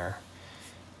one there.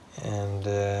 And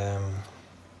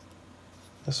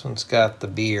this one's got the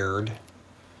beard.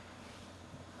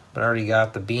 But I already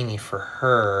got the beanie for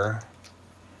her.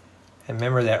 And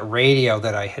remember that radio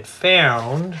that I had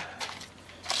found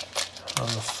on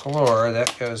the floor?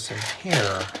 That goes in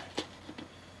here.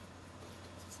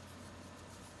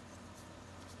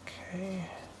 Okay.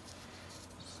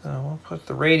 So we'll put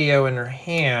the radio in her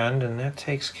hand, and that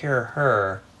takes care of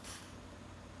her.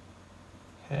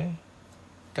 Okay.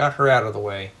 Got her out of the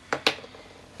way.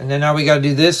 And then now we got to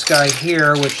do this guy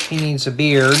here, which he needs a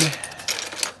beard.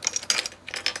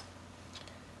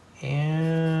 And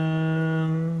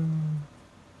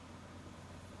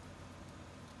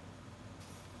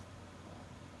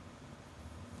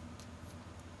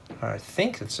I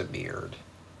think it's a beard.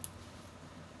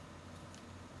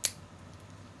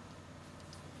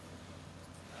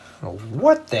 I don't know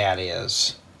what that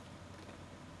is.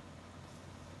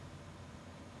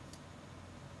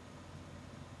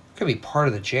 Could be part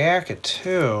of the jacket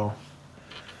too.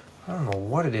 I don't know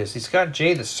what it is. He's got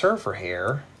Jay the Surfer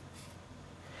hair.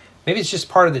 Maybe it's just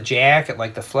part of the jacket,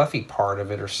 like the fluffy part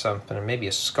of it or something, or maybe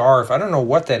a scarf. I don't know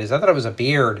what that is. I thought it was a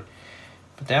beard,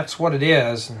 but that's what it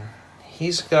is. And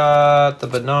he's got the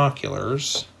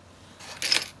binoculars.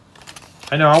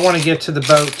 I know, I want to get to the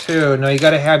boat too. No, you got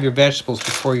to have your vegetables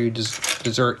before you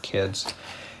dessert, kids.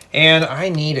 And I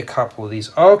need a couple of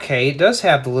these. Okay, it does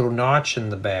have the little notch in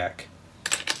the back.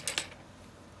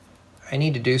 I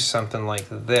need to do something like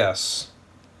this.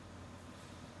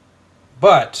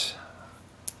 But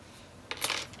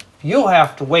you'll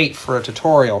have to wait for a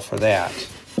tutorial for that.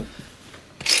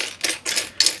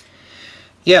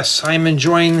 Yes, I'm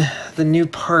enjoying the new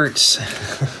parts.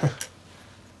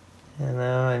 You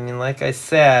know, I mean, like I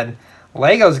said,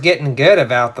 Lego's getting good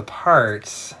about the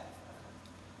parts.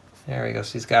 There we go.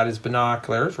 So he's got his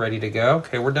binoculars ready to go.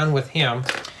 Okay, we're done with him.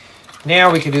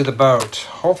 Now we can do the boat.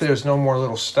 Hopefully there's no more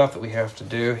little stuff that we have to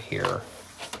do here.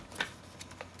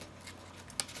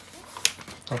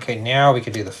 Okay, now we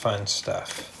can do the fun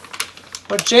stuff.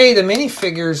 Well, Jay, the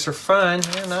minifigures are fun.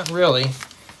 Yeah, not really.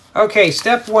 Okay,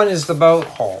 step one is the boat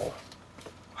hull.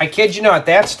 I kid you not,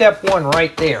 that's step one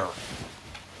right there.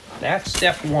 That's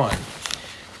step one.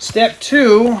 Step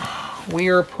two, we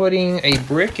are putting a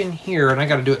brick in here, and I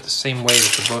got to do it the same way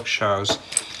that the book shows.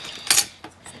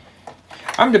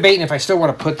 I'm debating if I still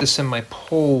want to put this in my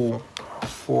pole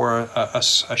for a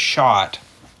shot.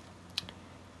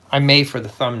 I may for the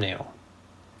thumbnail.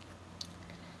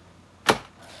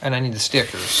 And I need the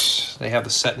stickers. They have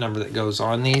the set number that goes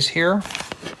on these here.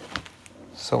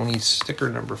 So we need sticker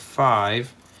number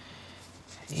 5.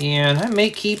 And I may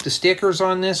keep the stickers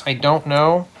on this. I don't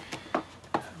know.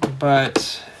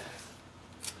 But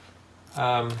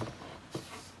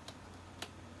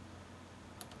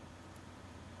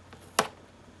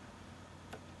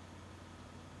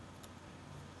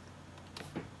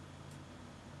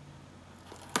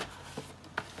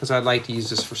because I'd like to use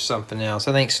this for something else.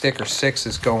 I think sticker 6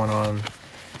 is going on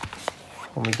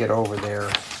when we get over there.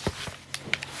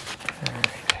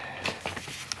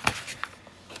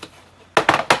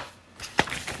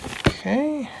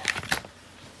 Okay.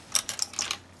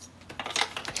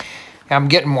 I'm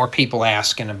getting more people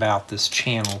asking about this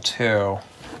channel too.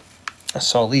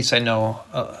 So at least I know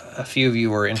a few of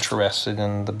you are interested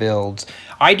in the builds.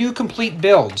 I do complete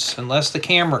builds unless the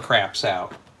camera craps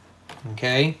out.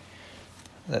 Okay?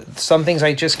 Some things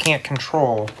I just can't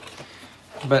control.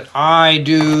 But I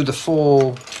do the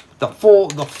full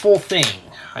thing.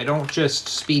 I don't just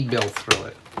speed build through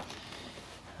it.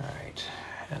 Alright.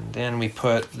 And then we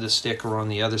put the sticker on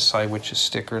the other side, which is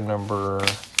sticker number,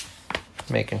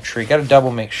 making sure, you got to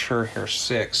double make sure here,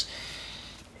 6.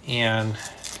 And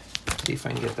see if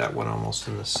I can get that one almost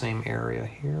in the same area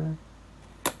here.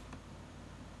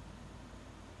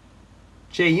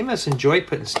 Jay, you must enjoy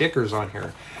putting stickers on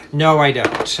here. No, I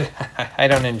don't. I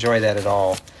don't enjoy that at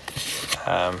all.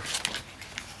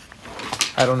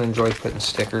 I don't enjoy putting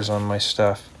stickers on my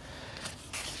stuff.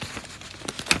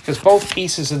 Because both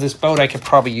pieces of this boat I could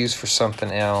probably use for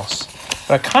something else.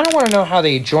 But I kind of want to know how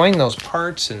they join those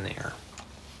parts in there.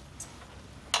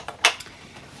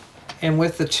 And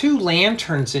with the two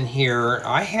lanterns in here,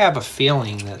 I have a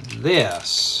feeling that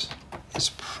this is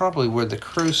probably where the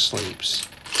crew sleeps.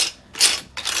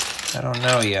 I don't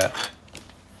know yet.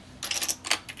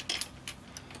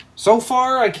 So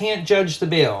far, I can't judge the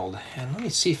build. And let me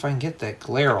see if I can get that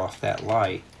glare off that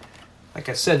light. Like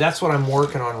I said, that's what I'm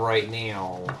working on right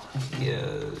now,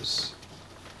 is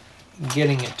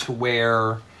getting it to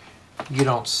where you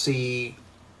don't see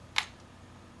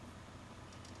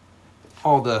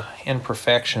all the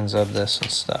imperfections of this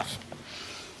and stuff.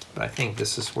 But I think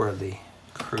this is where the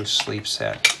crew sleeps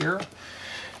at here.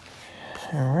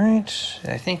 All right,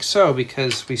 I think so,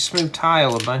 because we smooth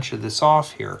tile a bunch of this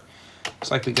off here. Looks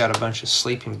like we got a bunch of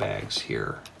sleeping bags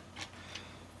here.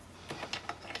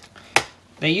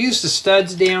 They use the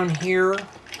studs down here,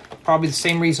 probably the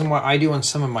same reason why I do on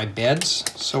some of my beds.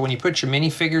 So when you put your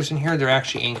minifigures in here, they're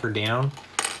actually anchored down.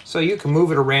 So you can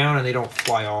move it around and they don't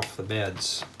fly off the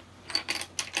beds.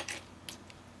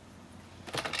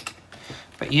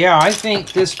 But yeah, I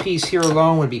think this piece here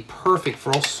alone would be perfect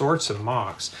for all sorts of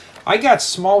mocks. I got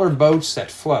smaller boats that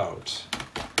float.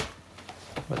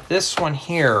 But this one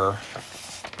here,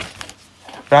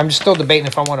 but I'm just still debating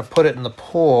if I want to put it in the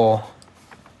pool.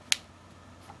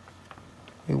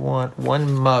 We want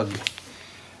one mug.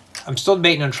 I'm still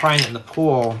debating on trying it in the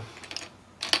pool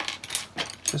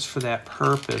just for that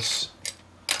purpose.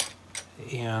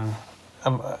 And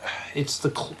it's the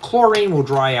chlorine will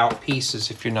dry out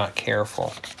pieces if you're not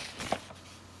careful.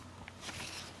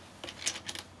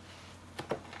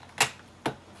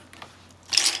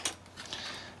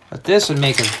 But this would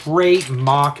make a great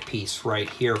mock piece right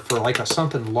here for like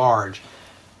something large.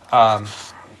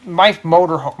 My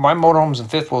motorhomes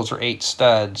and fifth wheels are 8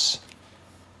 studs.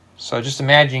 So just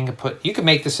imagine you could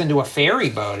make this into a ferry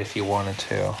boat if you wanted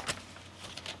to.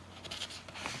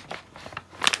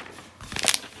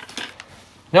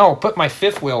 No, put my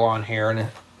fifth wheel on here and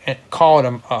call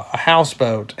it a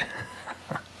houseboat.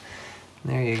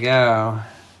 There you go.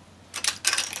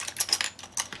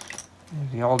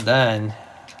 You're all done.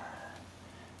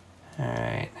 All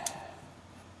right.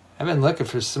 I've been looking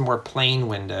for some more plane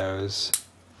windows.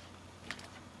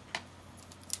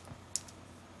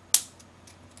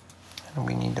 And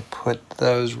we need to put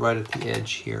those right at the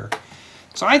edge here.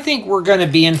 So I think we're going to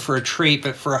be in for a treat,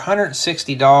 but for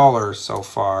 $160 so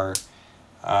far,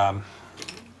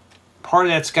 part of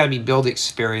that's got to be build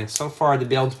experience. So far the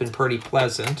build's been pretty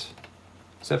pleasant,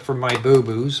 except for my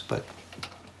boo-boos, but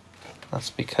that's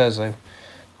because I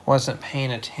wasn't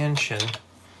paying attention.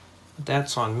 But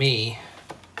that's on me.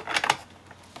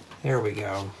 There we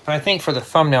go. But I think for the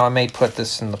thumbnail I may put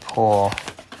this in the pool.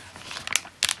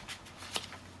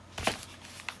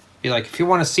 Be like, if you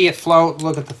want to see it float,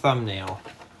 look at the thumbnail.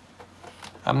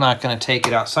 I'm not going to take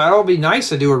it outside. It'll be nice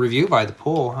to do a review by the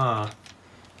pool, huh?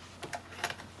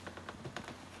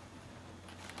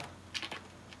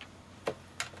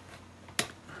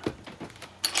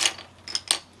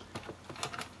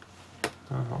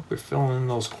 I hope we're filling in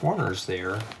those corners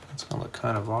there. It's going to look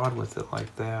kind of odd with it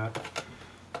like that.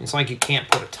 It's like you can't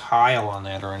put a tile on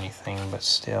that or anything, but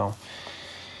still.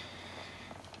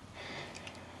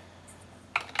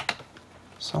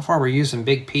 So far we're using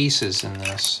big pieces in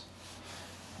this.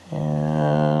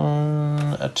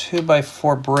 And a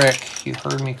 2x4 brick, you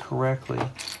heard me correctly.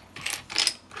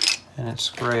 And it's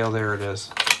gray, oh there it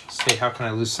is. See, how can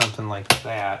I lose something like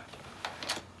that?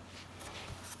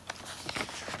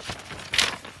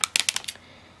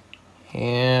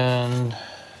 And,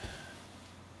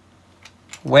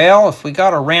 well, if we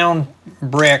got a round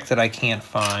brick that I can't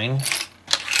find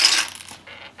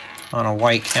on a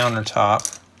white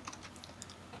countertop,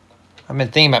 I've been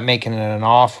thinking about making it an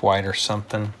off-white or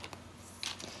something.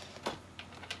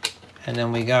 And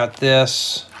then we got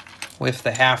this with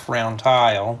the half-round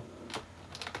tile.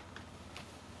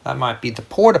 That might be the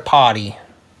porta-potty.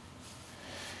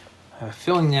 I have a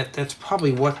feeling that that's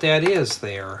probably what that is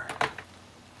there.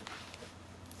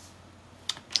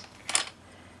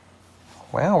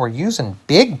 Wow, we're using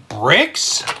big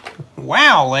bricks?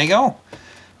 Wow, Lego.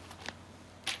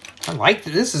 I like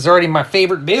that. This is already my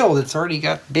favorite build. It's already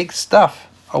got big stuff.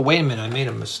 Oh, wait a minute. I made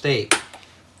a mistake.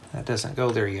 That doesn't go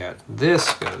there yet.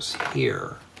 This goes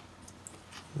here.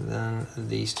 Then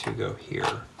these two go here.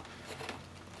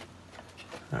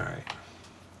 All right.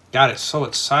 Got it so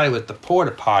excited with the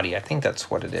porta potty. I think that's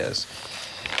what it is.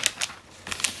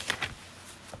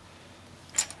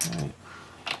 All right.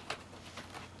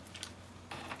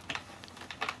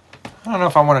 I don't know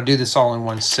if I want to do this all in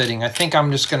one sitting. I think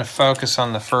I'm just going to focus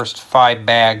on the first 5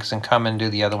 bags and come and do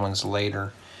the other ones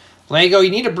later. Lego,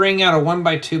 you need to bring out a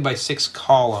 1x2x6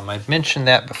 column. I've mentioned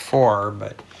that before,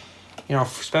 but you know,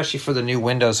 especially for the new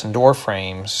windows and door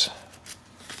frames,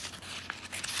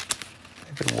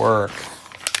 it could work.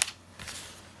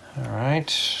 All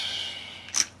right,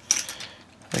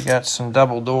 we got some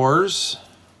double doors.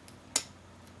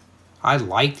 I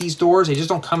like these doors. They just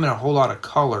don't come in a whole lot of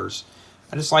colors.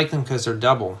 I just like them because they're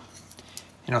double.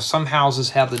 You know, some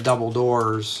houses have the double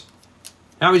doors.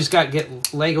 Now we just got to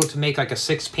get Lego to make like a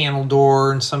 6-panel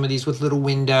door and some of these with little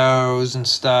windows and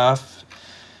stuff.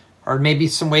 Or maybe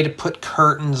some way to put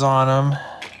curtains on them.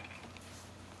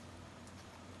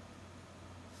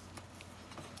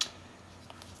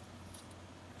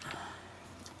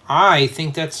 I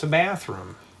think that's a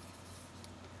bathroom.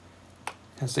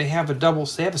 Because they have a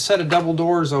set of double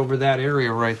doors over that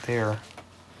area right there.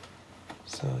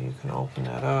 So you can open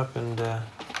that up and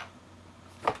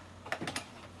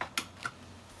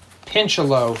pinch a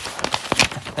loaf.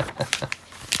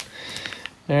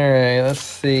 All right, let's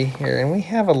see here. And we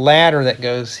have a ladder that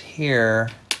goes here.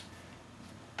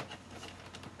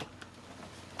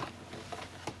 I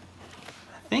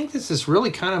think this is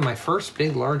really kind of my first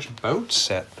big, large boat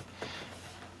set.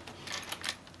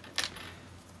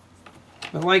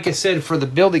 But like I said, for the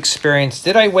build experience,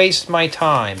 did I waste my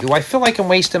time? Do I feel like I'm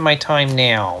wasting my time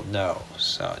now? No.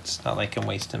 So it's not like I'm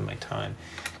wasting my time.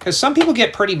 Because some people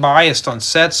get pretty biased on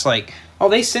sets like, oh,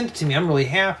 they sent it to me, I'm really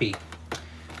happy.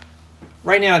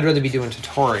 Right now, I'd rather be doing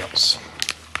tutorials.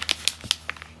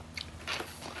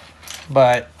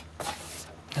 But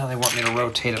now they want me to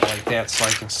rotate it like that so I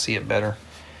can see it better.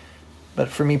 But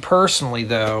for me personally,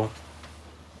 though,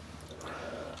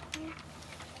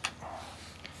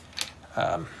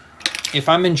 if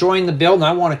I'm enjoying the build and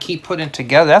I want to keep putting it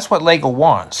together, that's what Lego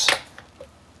wants.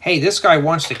 Hey, this guy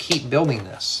wants to keep building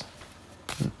this.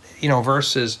 You know,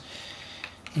 versus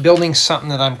building something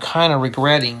that I'm kind of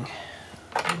regretting.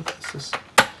 This is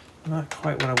not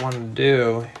quite what I wanted to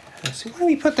do. See, why don't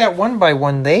we put that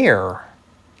 1x1 there?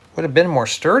 Would have been more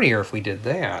sturdier if we did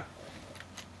that.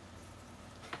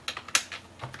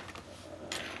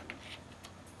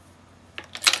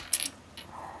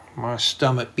 My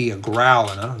stomach be a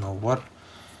growling. I don't know what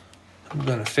I'm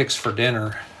gonna fix for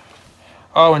dinner.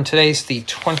 Oh, and today's the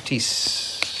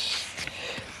 20th.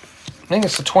 I think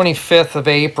it's the 25th of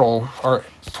April, or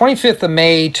 25th of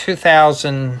May,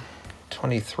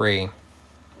 2023.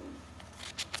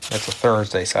 That's a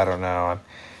Thursday, so I don't know. I'm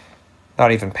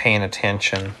not even paying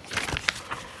attention.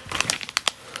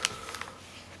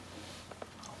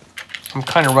 I'm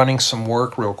kind of running some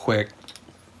work real quick.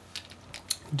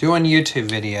 Doing YouTube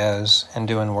videos and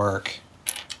doing work.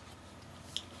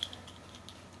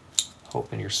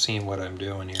 Hoping you're seeing what I'm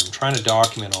doing here. I'm trying to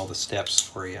document all the steps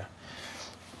for you.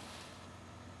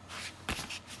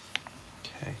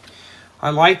 Okay.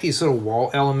 I like these little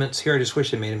wall elements here. I just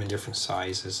wish they made them in different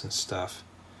sizes and stuff.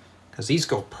 Because these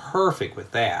go perfect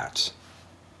with that.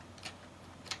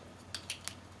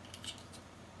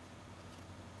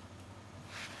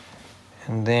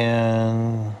 And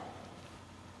then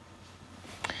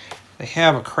they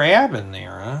have a crab in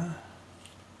there, huh?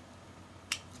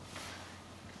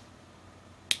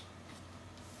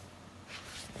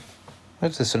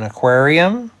 What's this, an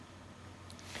aquarium?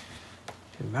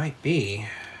 It might be.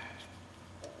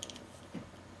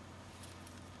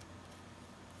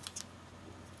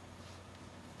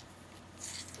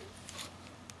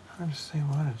 Trying to see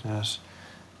what it is.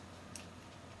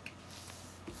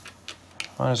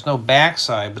 Well, there's no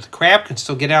backside, but the crab can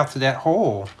still get out through that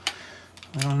hole.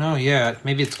 I don't know yet.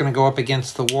 Maybe it's going to go up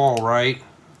against the wall, right?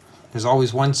 There's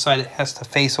always one side that has to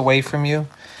face away from you.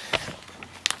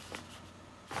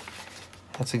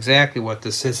 That's exactly what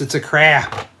this is. It's a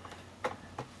crab.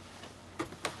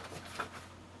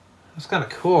 That's kind of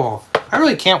cool. I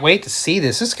really can't wait to see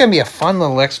this. This is going to be a fun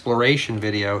little exploration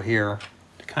video here.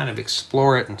 To kind of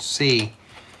explore it and see,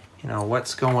 you know,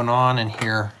 what's going on in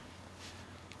here.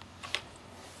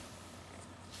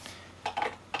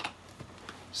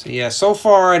 So yeah, so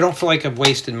far I don't feel like I've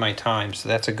wasted my time, so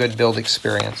that's a good build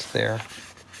experience there.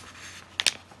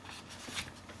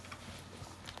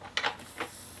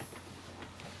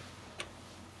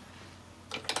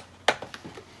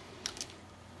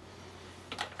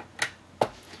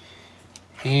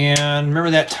 And remember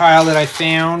that tile that I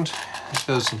found? It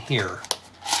goes in here.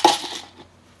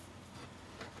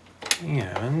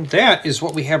 And that is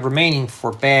what we have remaining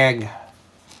for bag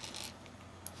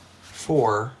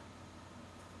 4.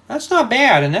 That's not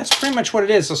bad, and that's pretty much what it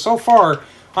is. So far,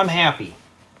 I'm happy.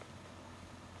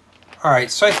 All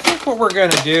right, so I think what we're going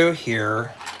to do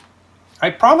here, I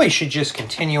probably should just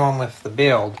continue on with the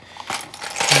build,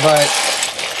 but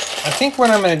I think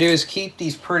what I'm going to do is keep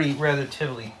these pretty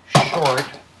relatively short,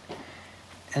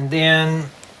 and then,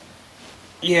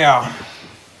 yeah,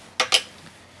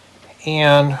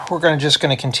 and we're just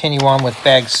going to continue on with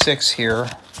bag 6 here,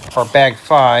 or bag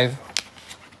 5.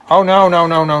 Oh, no, no,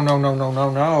 no, no, no, no, no,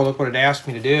 no, no, look what it asked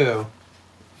me to do.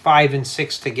 5 and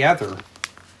 6 together.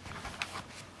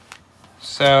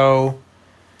 So,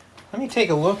 let me take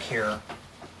a look here.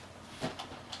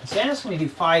 It's asking me to do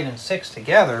 5 and 6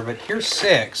 together, but here's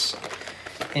 6.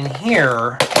 And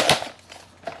here,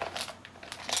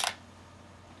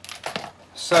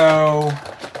 so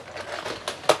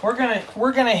we're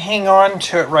gonna hang on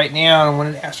to it right now, and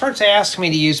when it starts asking me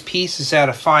to use pieces out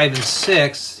of 5 and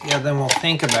 6, yeah, then we'll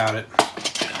think about it.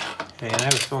 Okay, and I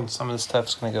have a feeling some of this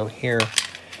stuff's gonna go here.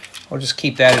 We'll just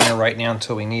keep that in there right now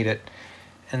until we need it,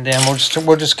 and then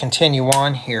we'll just continue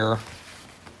on here.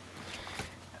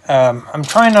 I'm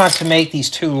trying not to make these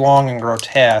too long and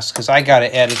grotesque because I got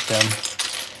to edit them.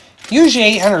 Usually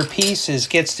 800 pieces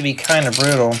gets to be kind of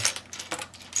brutal.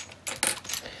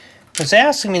 It's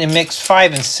asking me to mix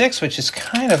 5 and 6, which is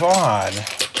kind of odd.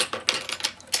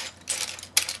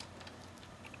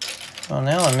 Well,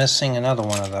 now I'm missing another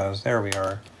one of those. There we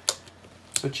are.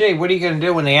 So, Jay, what are you going to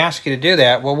do when they ask you to do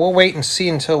that? Well, we'll wait and see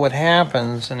until what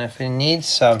happens, and if it needs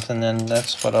something, then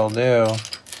that's what I'll do.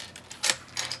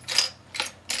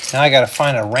 Now I got to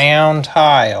find a round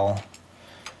tile.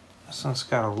 This one's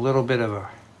got a little bit of a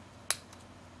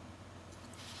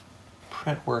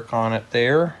print work on it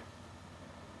there.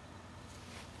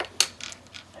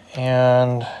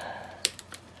 And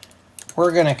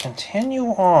we're going to continue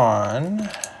on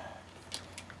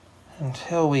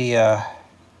until we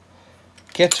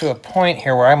get to a point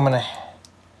here where I'm going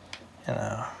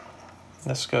to,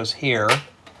 this goes here.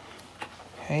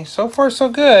 Okay, so far so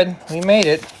good. We made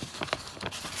it.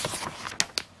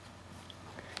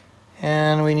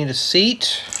 And we need a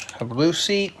seat, a blue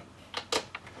seat.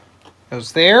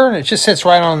 Goes there, and it just sits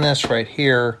right on this right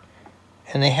here.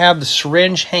 And they have the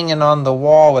syringe hanging on the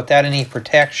wall without any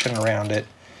protection around it.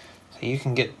 So you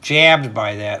can get jabbed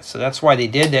by that. So that's why they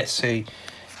did that, so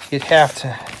you'd have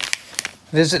to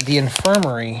visit the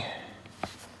infirmary.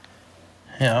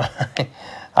 You know,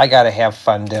 I gotta have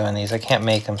fun doing these. I can't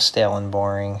make them stale and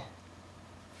boring.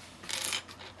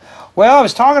 Well, I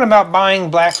was talking about buying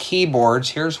black keyboards.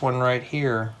 Here's one right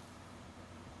here.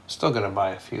 Still going to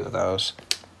buy a few of those.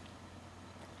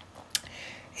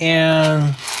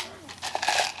 And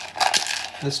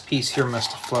this piece here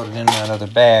must have floated in that other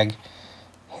bag.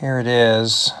 Here it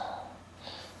is.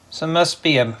 So it must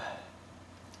be a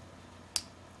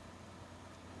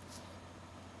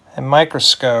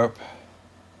microscope.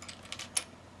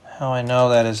 How I know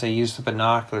that is they use the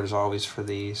binoculars always for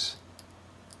these.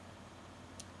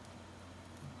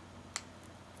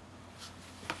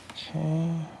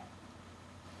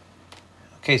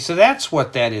 Okay, so that's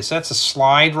what that is. That's a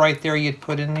slide right there you'd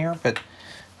put in there, but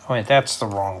oh wait, that's the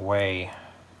wrong way.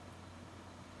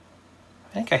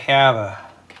 I think I have a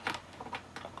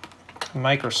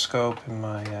microscope in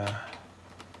my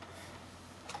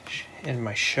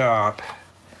shop.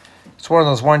 It's one of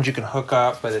those ones you can hook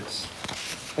up, but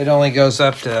it only goes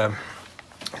up to,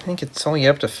 I think it's only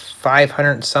up to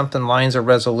 500 and something lines of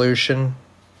resolution.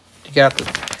 You got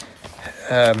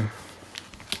the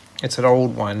it's an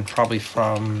old one, probably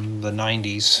from the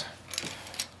 90s.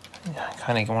 I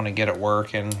kind of want to get it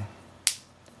working.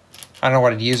 I don't know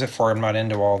what I'd use it for. I'm not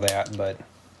into all that, but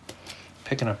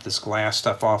picking up this glass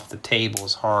stuff off the table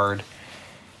is hard.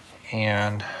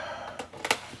 And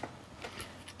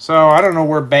so I don't know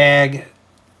where bag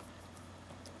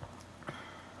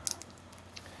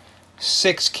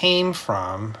 6 came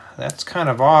from. That's kind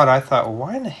of odd. I thought, well,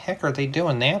 why in the heck are they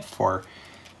doing that for?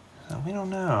 We don't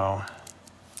know.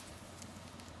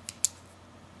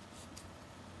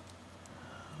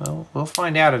 Well, we'll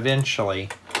find out eventually.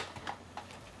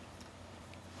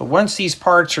 But once these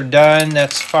parts are done,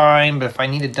 that's fine. But if I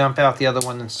need to dump out the other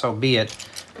one, then so be it.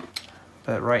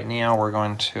 But right now I'm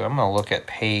going to look at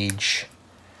page,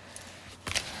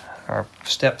 or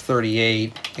step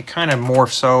 38. It kind of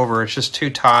morphs over. It's just 2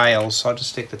 tiles, so I'll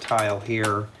just stick the tile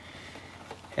here.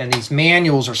 And these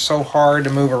manuals are so hard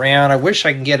to move around. I wish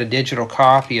I could get a digital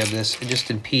copy of this just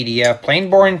in PDF.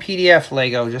 Plain boring PDF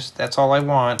Lego, just that's all I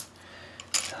want.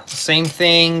 Same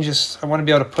thing, just I want to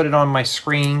be able to put it on my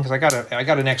screen because I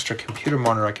got an extra computer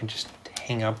monitor I can just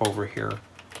hang up over here.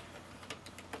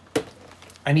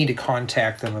 I need to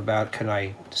contact them about could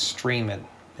I stream it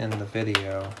in the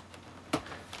video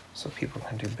so people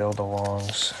can do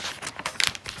build-alongs.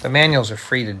 The manuals are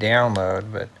free to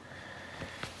download, but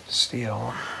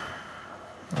still.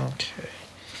 Okay.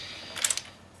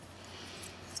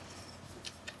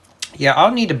 Yeah,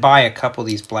 I'll need to buy a couple of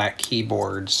these black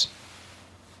keyboards.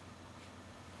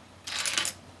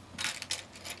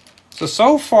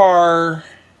 So far,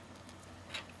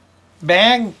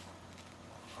 bag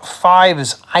 5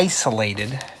 is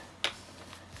isolated.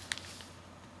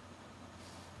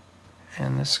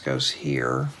 And this goes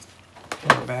here.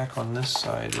 We're back on this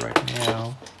side right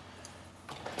now.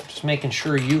 Just making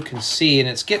sure you can see, and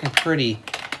it's getting pretty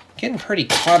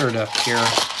cluttered up here.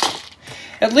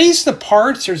 At least the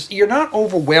parts, you're not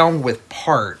overwhelmed with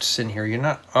parts in here. You're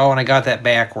not, oh, and I got that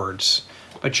backwards.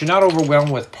 But you're not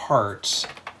overwhelmed with parts.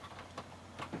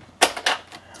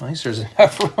 At least there's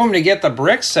enough room to get the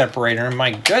brick separator, and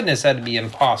my goodness, that'd be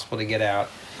impossible to get out.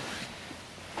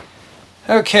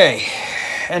 Okay,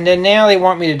 and then now they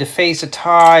want me to deface a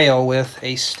tile with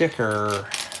a sticker.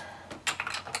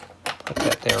 Put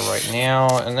that there right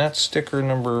now, and that's sticker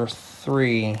number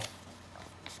 3.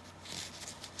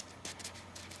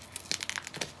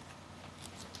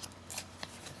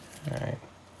 Alright,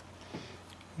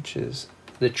 which is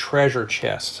the treasure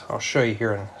chest. I'll show you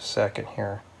here in a second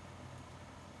here.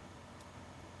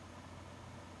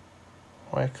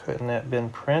 Why couldn't that have been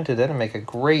printed? That'd make a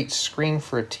great screen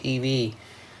for a TV.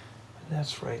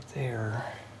 That's right there.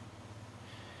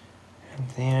 And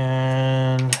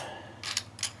then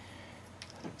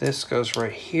this goes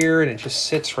right here, and it just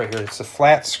sits right here. It's a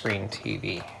flat screen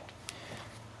TV.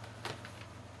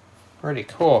 Pretty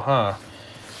cool, huh?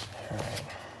 All right.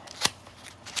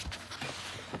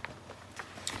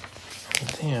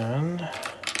 And then,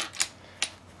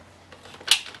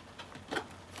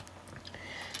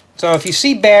 so if you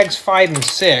see bags 5 and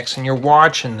 6 and you're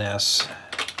watching this,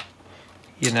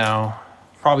 you know,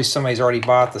 probably somebody's already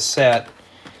bought the set.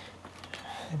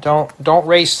 Don't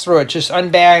race through it. Just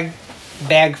unbag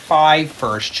bag 5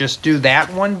 first. Just do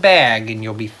that one bag and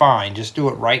you'll be fine. Just do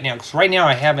it right now, because right now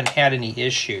I haven't had any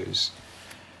issues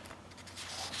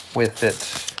with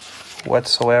it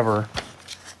whatsoever.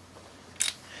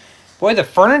 Boy, the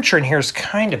furniture in here is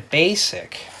kind of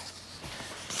basic,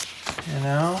 you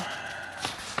know.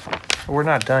 We're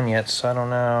not done yet, so I don't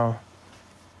know.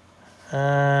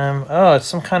 Oh, it's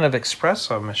some kind of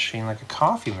espresso machine, like a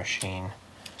coffee machine.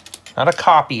 Not a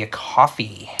copy, a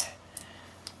coffee.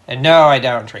 And no, I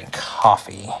don't drink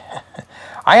coffee.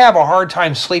 I have a hard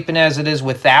time sleeping as it is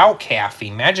without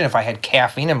caffeine. Imagine if I had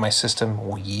caffeine in my system.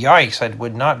 Oh, yikes, I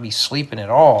would not be sleeping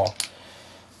at all.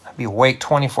 I'd be awake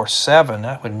 24/7.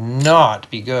 That would not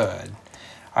be good.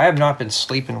 I have not been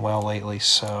sleeping well lately,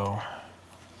 so...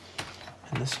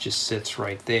 And this just sits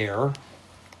right there.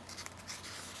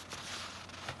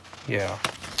 Yeah.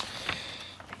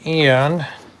 And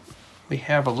we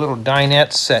have a little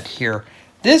dinette set here.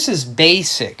 This is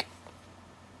basic.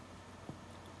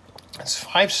 It's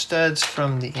 5 studs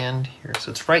from the end here,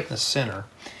 so it's right in the center.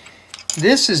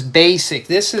 This is basic.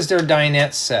 This is their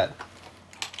dinette set.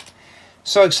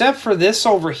 So except for this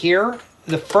over here,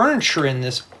 the furniture in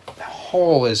this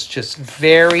hole is just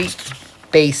very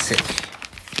basic.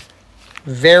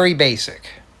 Very basic.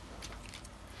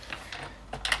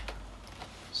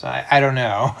 So I don't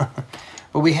know.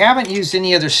 But we haven't used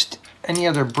any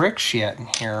other bricks yet in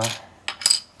here.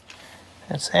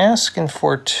 It's asking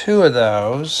for 2 of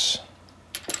those.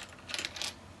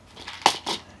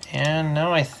 And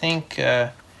no, I think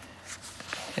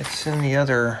it's in the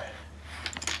other...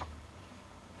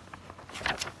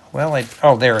 Well,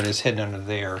 oh, there it is, hidden under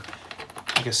there.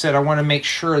 Like I said, I want to make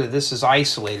sure that this is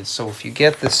isolated. So if you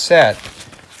get this set,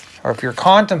 or if you're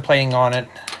contemplating on it,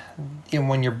 and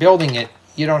when you're building it,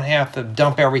 you don't have to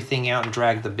dump everything out and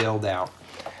drag the build out.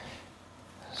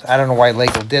 So I don't know why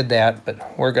Lego did that,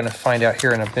 but we're going to find out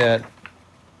here in a bit.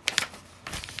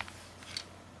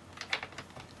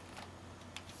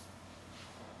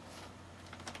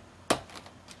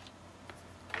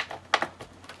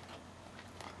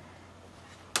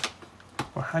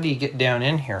 Well, how do you get down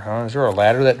in here, huh? Is there a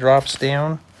ladder that drops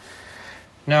down?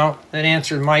 No, that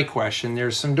answered my question.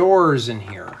 There's some doors in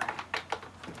here.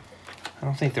 I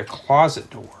don't think they're closet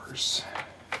doors.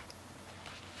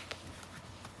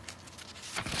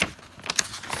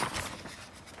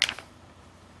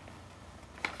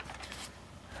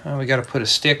 Oh, we got to put a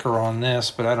sticker on this,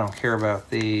 but I don't care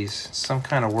about these. It's some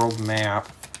kind of world map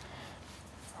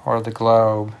or the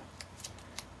globe.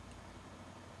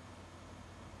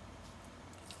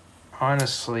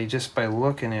 Honestly, just by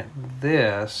looking at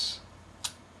this,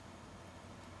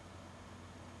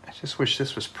 I just wish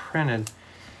this was printed.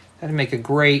 That'd make a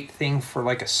great thing for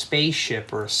like a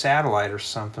spaceship or a satellite or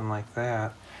something like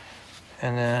that.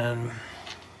 And then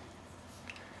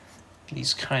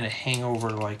these kind of hang over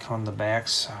like on the back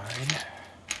side.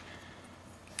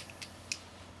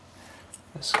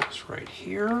 This goes right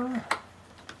here.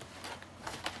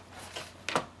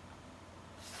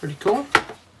 Pretty cool.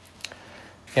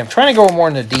 Yeah, I'm trying to go more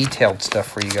into detailed stuff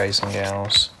for you guys and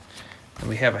gals. And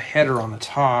we have a header on the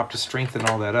top to strengthen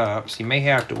all that up. So you may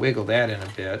have to wiggle that in a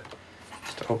bit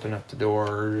just to open up the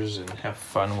doors and have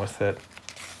fun with it.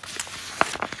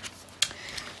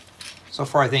 So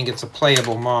far I think it's a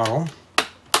playable model.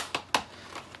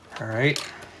 All right.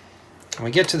 When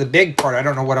we get to the big part, I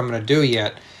don't know what I'm going to do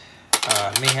yet.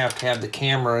 I may have to have the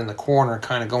camera in the corner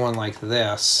kind of going like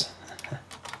this.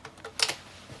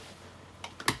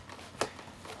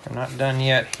 We're not done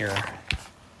yet here,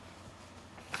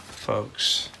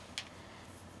 folks.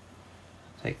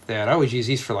 Take that. I always use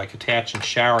these for like attaching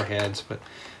shower heads, but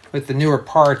with the newer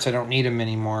parts I don't need them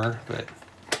anymore. But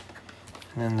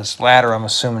and then this ladder I'm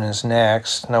assuming is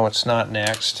next. No, it's not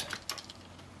next.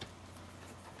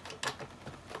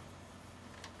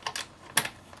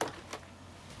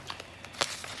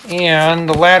 And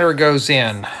the ladder goes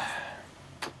in.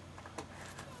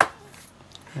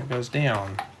 It goes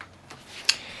down.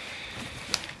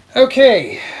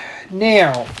 Okay,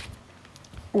 now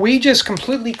we just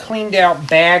completely cleaned out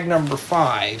bag number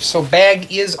 5. So bag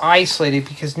is isolated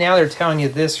because now they're telling you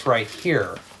this right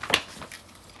here.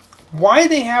 Why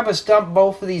they have us dump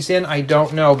both of these in, I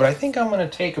don't know, but I think I'm going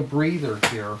to take a breather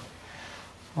here.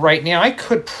 Right now, I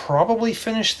could probably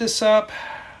finish this up,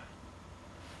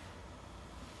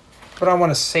 but I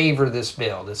want to savor this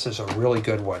build. This is a really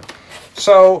good one.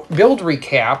 So, build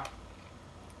recap.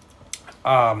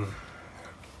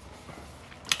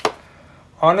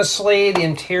 Honestly, the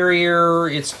interior,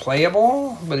 it's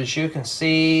playable, but as you can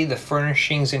see, the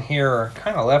furnishings in here are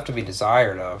kind of left to be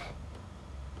desired of.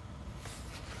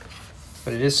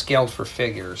 But it is scaled for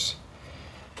figures.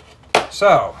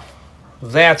 So,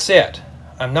 that's it.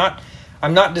 I'm not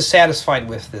dissatisfied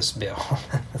with this build.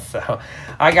 So,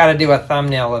 I got to do a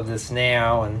thumbnail of this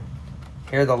now and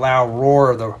hear the loud roar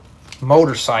of the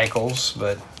motorcycles,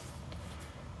 but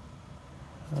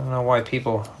I don't know why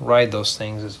people ride those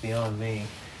things. It's beyond me.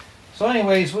 So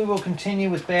anyways, we will continue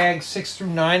with bags 6 through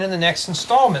 9 in the next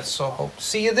installment. So hope to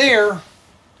see you there.